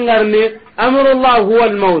hincane ngarni amrullah huwa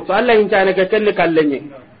al-maut Allah hincane ke kenne kallenye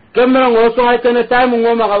kemra ngoso hay tane taymu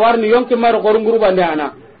ngoma ga warni yonki mar gornguru bande ana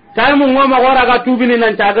taymu ngoma gora ga tubini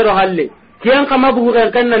nan tagaro halle kiyan kama bugu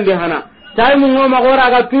kan nan de hana taymu ngoma gora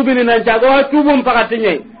ga tubini nan tagaro tubum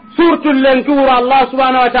pakatinye surtul len kura Allah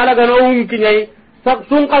subhanahu wa ta'ala ga no unkinyai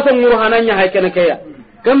sun kaso nguru hananya hay kene kaya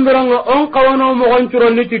kemra ngo on kawono mo gonchuro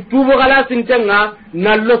niti tubu gala sintenga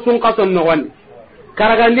nallo sun kaso no wan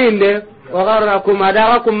karagandi inde wa gharrakum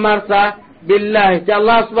adaakum marsa billahi ta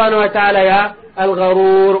Allah subhanahu wa ta'ala ya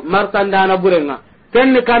الغرور مرتن دانا برنا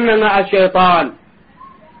كن كاننا الشيطان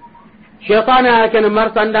شيطان كان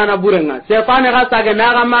مرتن دانا برنا شيطان غاسا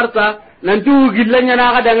ناغا مرتا ننتو gillanya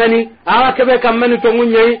naga dangani awa kebe kammani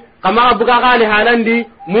tongunyai kama buga gali halandi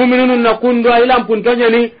mu'minun nakundu ilam puntonya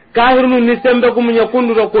ni kahirun ni sembe kumunya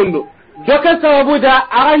kundu do kundu joke sababu da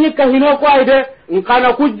agani kahino ko aide nkana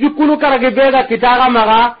kujikulu karage bega kitaga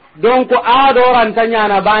maga donc a do rantanya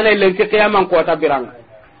na bane lenke kiyaman ko tabiranga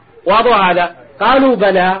wado hada qalu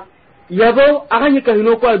bala yabo agani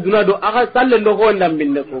kahino ko aduna do aga sallen do ko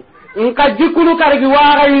ndambinde ko nka jikulu kargi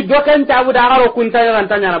waga yi doken tabu da garo kunta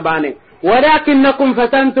rantanya na bane walakinnakum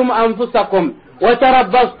fatantum anfusakum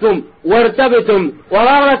وتربصتم وارتبتم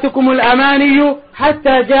وغرتكم الأماني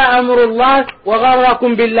حتى جاء أمر الله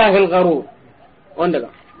وغركم بالله الغرور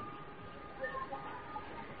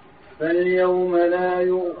فاليوم لا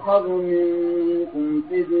يؤخذ منكم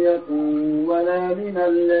فدية ولا من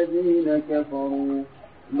الذين كفروا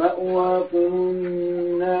مأواكم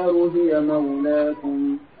النار هي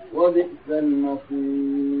مولاكم وبئس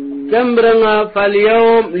المصير كمبرنا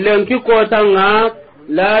فاليوم لنكي قوتنا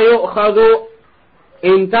لا يؤخذ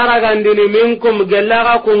إن ترغندني منكم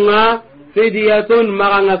جلغكم فدية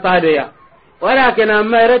مغنى صادية ولكن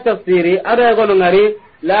أما يرى تفسيري أرى يقول نغري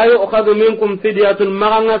لا يؤخذ منكم فدية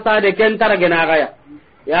مغنى صادية كن ترغنا غاية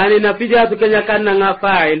يعني نفدية كن يكن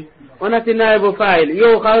فاعل ونتي نائب فاعل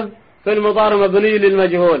يؤخذ في المضارع مبني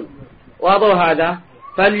للمجهول واضح هذا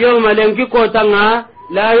فاليوم لنكي قوتنا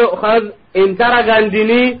لا يؤخذ إن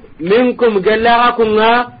ترغندني منكم جلغكم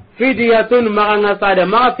فدية مغنى صادية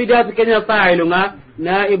ما فدية كن فاعلنا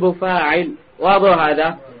نائب فاعل واضح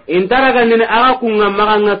هذا إن ترغندني أغاكم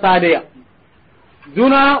مغنى صادية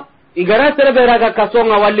duna igara terbe raga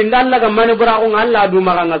kasonga wallindalla ga mani buragun alla du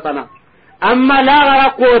maganga sana amma la gara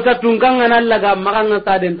ko ta tunganga nalla ga maganga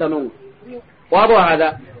saden tanon wabo hada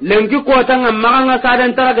lenki ko tanga maganga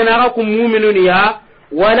saden taraga na ku mu'minun ya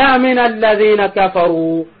wala min alladhina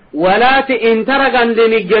kafaru wala ti in taraga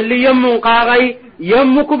ndini gelli yammun qagai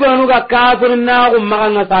yammu ku banu ga kafirna ku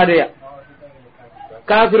maganga sadeya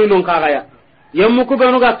kafirun qagaya yammu ku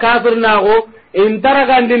banu ga kafirna ku in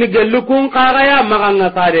taragandini gellukun qagaya maganga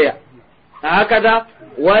sadeya hakada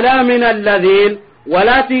wala min alladhin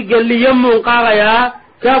wala ti gelli yammun qagaya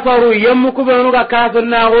kafaru yammu kubenu ga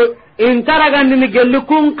kafirnago in taragandini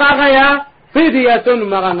gellukun qagaya fidiyatun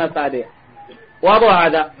maganga sadeya wado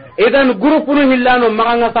hada idan grupunu hillano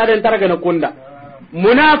maganga saden taragana kunda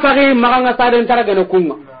munafiqi maganga saden taragana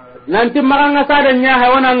kunga nanti maganga saden nya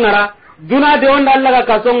hawana ngara duna de onda Allah ga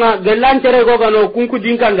kasonga gellan tere go gano kunku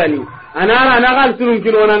jinkangani anara nagal sunun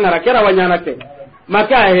kilo nan ngara kera wanyana ke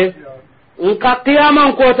maka he nka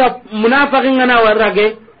qiyaman ko ta munafiqin ngana warage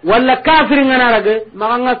walla kafirin ngana rage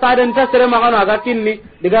maganga saden tasere magano aga tinni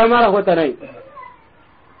diga mara hota nai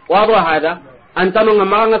wado hada antanu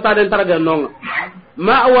maganga saden taraga nonga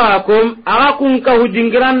ma'wakum akun ka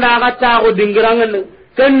hujingiran da aga ta go dingiran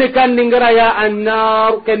kenni kan dingira ya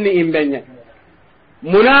annar kenni imbenya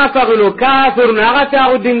munafiqun kafirun aga ta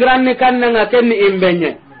go dingiran kan nga kenni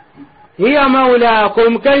imbenya hiya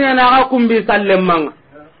maulakum kanya na akum bi sallemman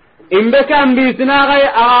imbeka ambi sinagai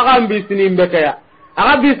aga ambi sini imbeka ya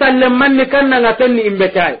aga bi sallemman ni kanna ngaten ni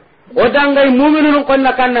imbeka o dangai mu'minun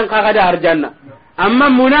kunna kanna kaga da arjanna amma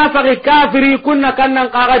munafiqi kafiri kunna kanna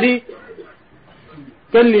kaga di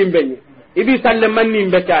kenni imbenye ibi sallemman ni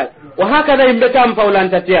imbeka wa hakada imbeka am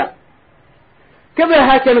faulanta tiya kebe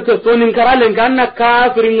haken to sonin karalen kanna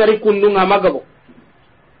kafirin ngari kundunga magabo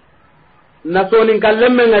na sonin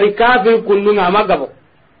kallemme ngari kafir kundunga magabo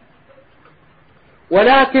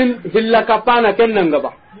walakin hilla kapana kennan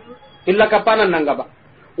gaba illa kapana nan gaba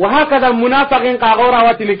wa hakada munafiqin ka gora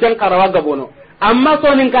watini ken karawa gabono amma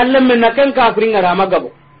sonin kallemme na ken kafirin ngara magabo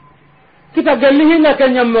kita galli hinga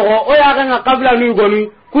kenya mo o ya ga qabla nu gonu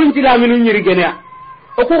kunjila minu nyiri genya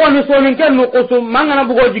o ko gonu sonin ken no kusum mangana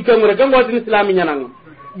bugo jikke ngure ken gotin islami nyananga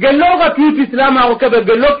gello ga tuti islama ko kebe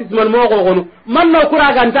gello kisman mo ko gonu man no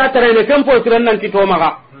kura ga nta tarene ken po tiran nan kito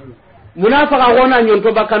maga munafiqa gona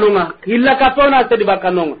nyonto bakanonga illa ka tona tedi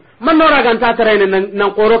bakanonga man no ra ga nta tarene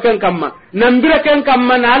nan qoro ken kamma nan bire ken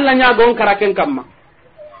kamma na alla nya gon kara ken kamma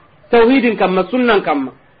tauhidin kamma sunnan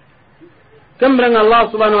kamma kambran Allah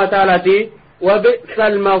subhanahu wa ta'ala ti wa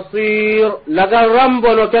bi'sal masir laga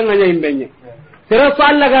rambono kenga nya imbenye tere so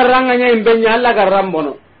alla garanga nya imbenye alla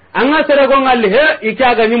garambono anga tere go ngalli he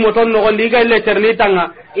ikaga ni moton no gondi ga le terni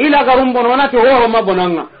tanga ila garumbono na to ho ma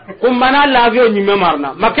bonanga kumbana lavio nyimme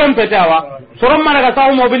marna makem petawa sorom mana ga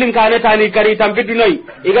taw mobilin kane tani kari tampitu noi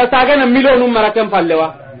iga saga na milionu marakem pallewa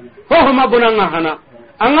ho ma bonanga hana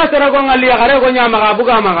anga tere go ngalli ya gare go nya maga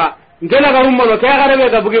buga maga ngela garumbono kaya gare be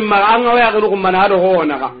ga bugim maga anga wa ga kumbana do ho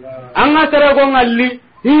naga anga tere go ngalli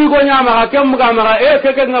hi go nya maga kem buga maga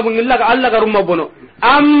keke ngabungilla ga alla garumma bono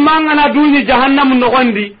amma ngana duñi jahannam no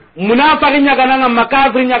gondi munafiqin nya kana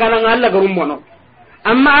makafir nya kana alla garumbono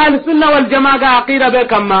amma al sunna wal jamaa ga aqida be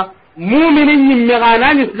kamma mu'minin nyimme kana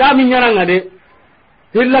islamin nya ngade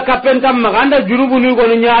hilla kapentam maganda jurubu ni go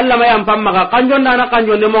nya alla mayam pamma kanjon dana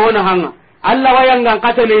kanjon de mo hona hanga alla wayanga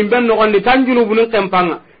katene imben no gondi tanjunubu ni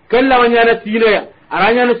tempanga kella wanyana sine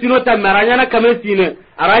aranya na sino tam aranya na kame sine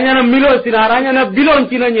aranya na milo sine aranya na bilon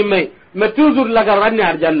sine nyimme ma toujours lagaranni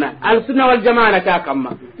arjanna al sunna wal jamaa ka kamma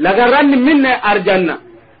lagaranni minne arjanna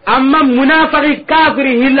amma munafiqi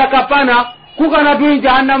kafiri hilla kapana ku kana duin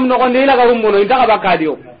jahannam no gonde ila garum bono inta ka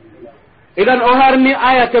bakadio idan o harni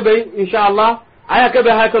aya kebe inshallah aya kebe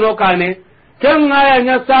ha kano kane ken aya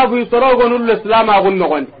nya sabu sorogo nul islam agun no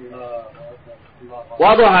gonde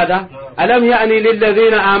wado hada alam ya'ni lil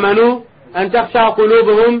ladina amanu an takhsha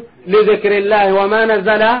qulubuhum li dhikrillah wa ma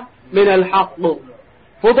nazala min al haqq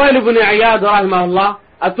Fudail ibn Iyad rahimahullah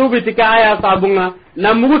atubi tika aya sabunga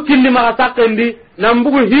namugu killi ma sakendi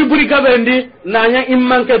nambugu hibri gabendi nanya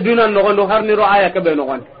imman ke dunan no gondo harni ro aya ke be no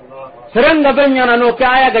gondo serenga benya na no ke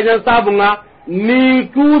aya ga sabunga ni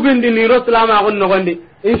tubindi ni ro salama gon no gondi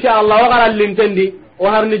inshallah wa garal lintendi o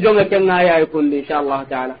harni jonga ke ngaya ay kundi inshallah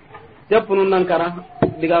taala jappunu nan kara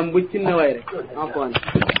diga mbuccin ne wayre afwan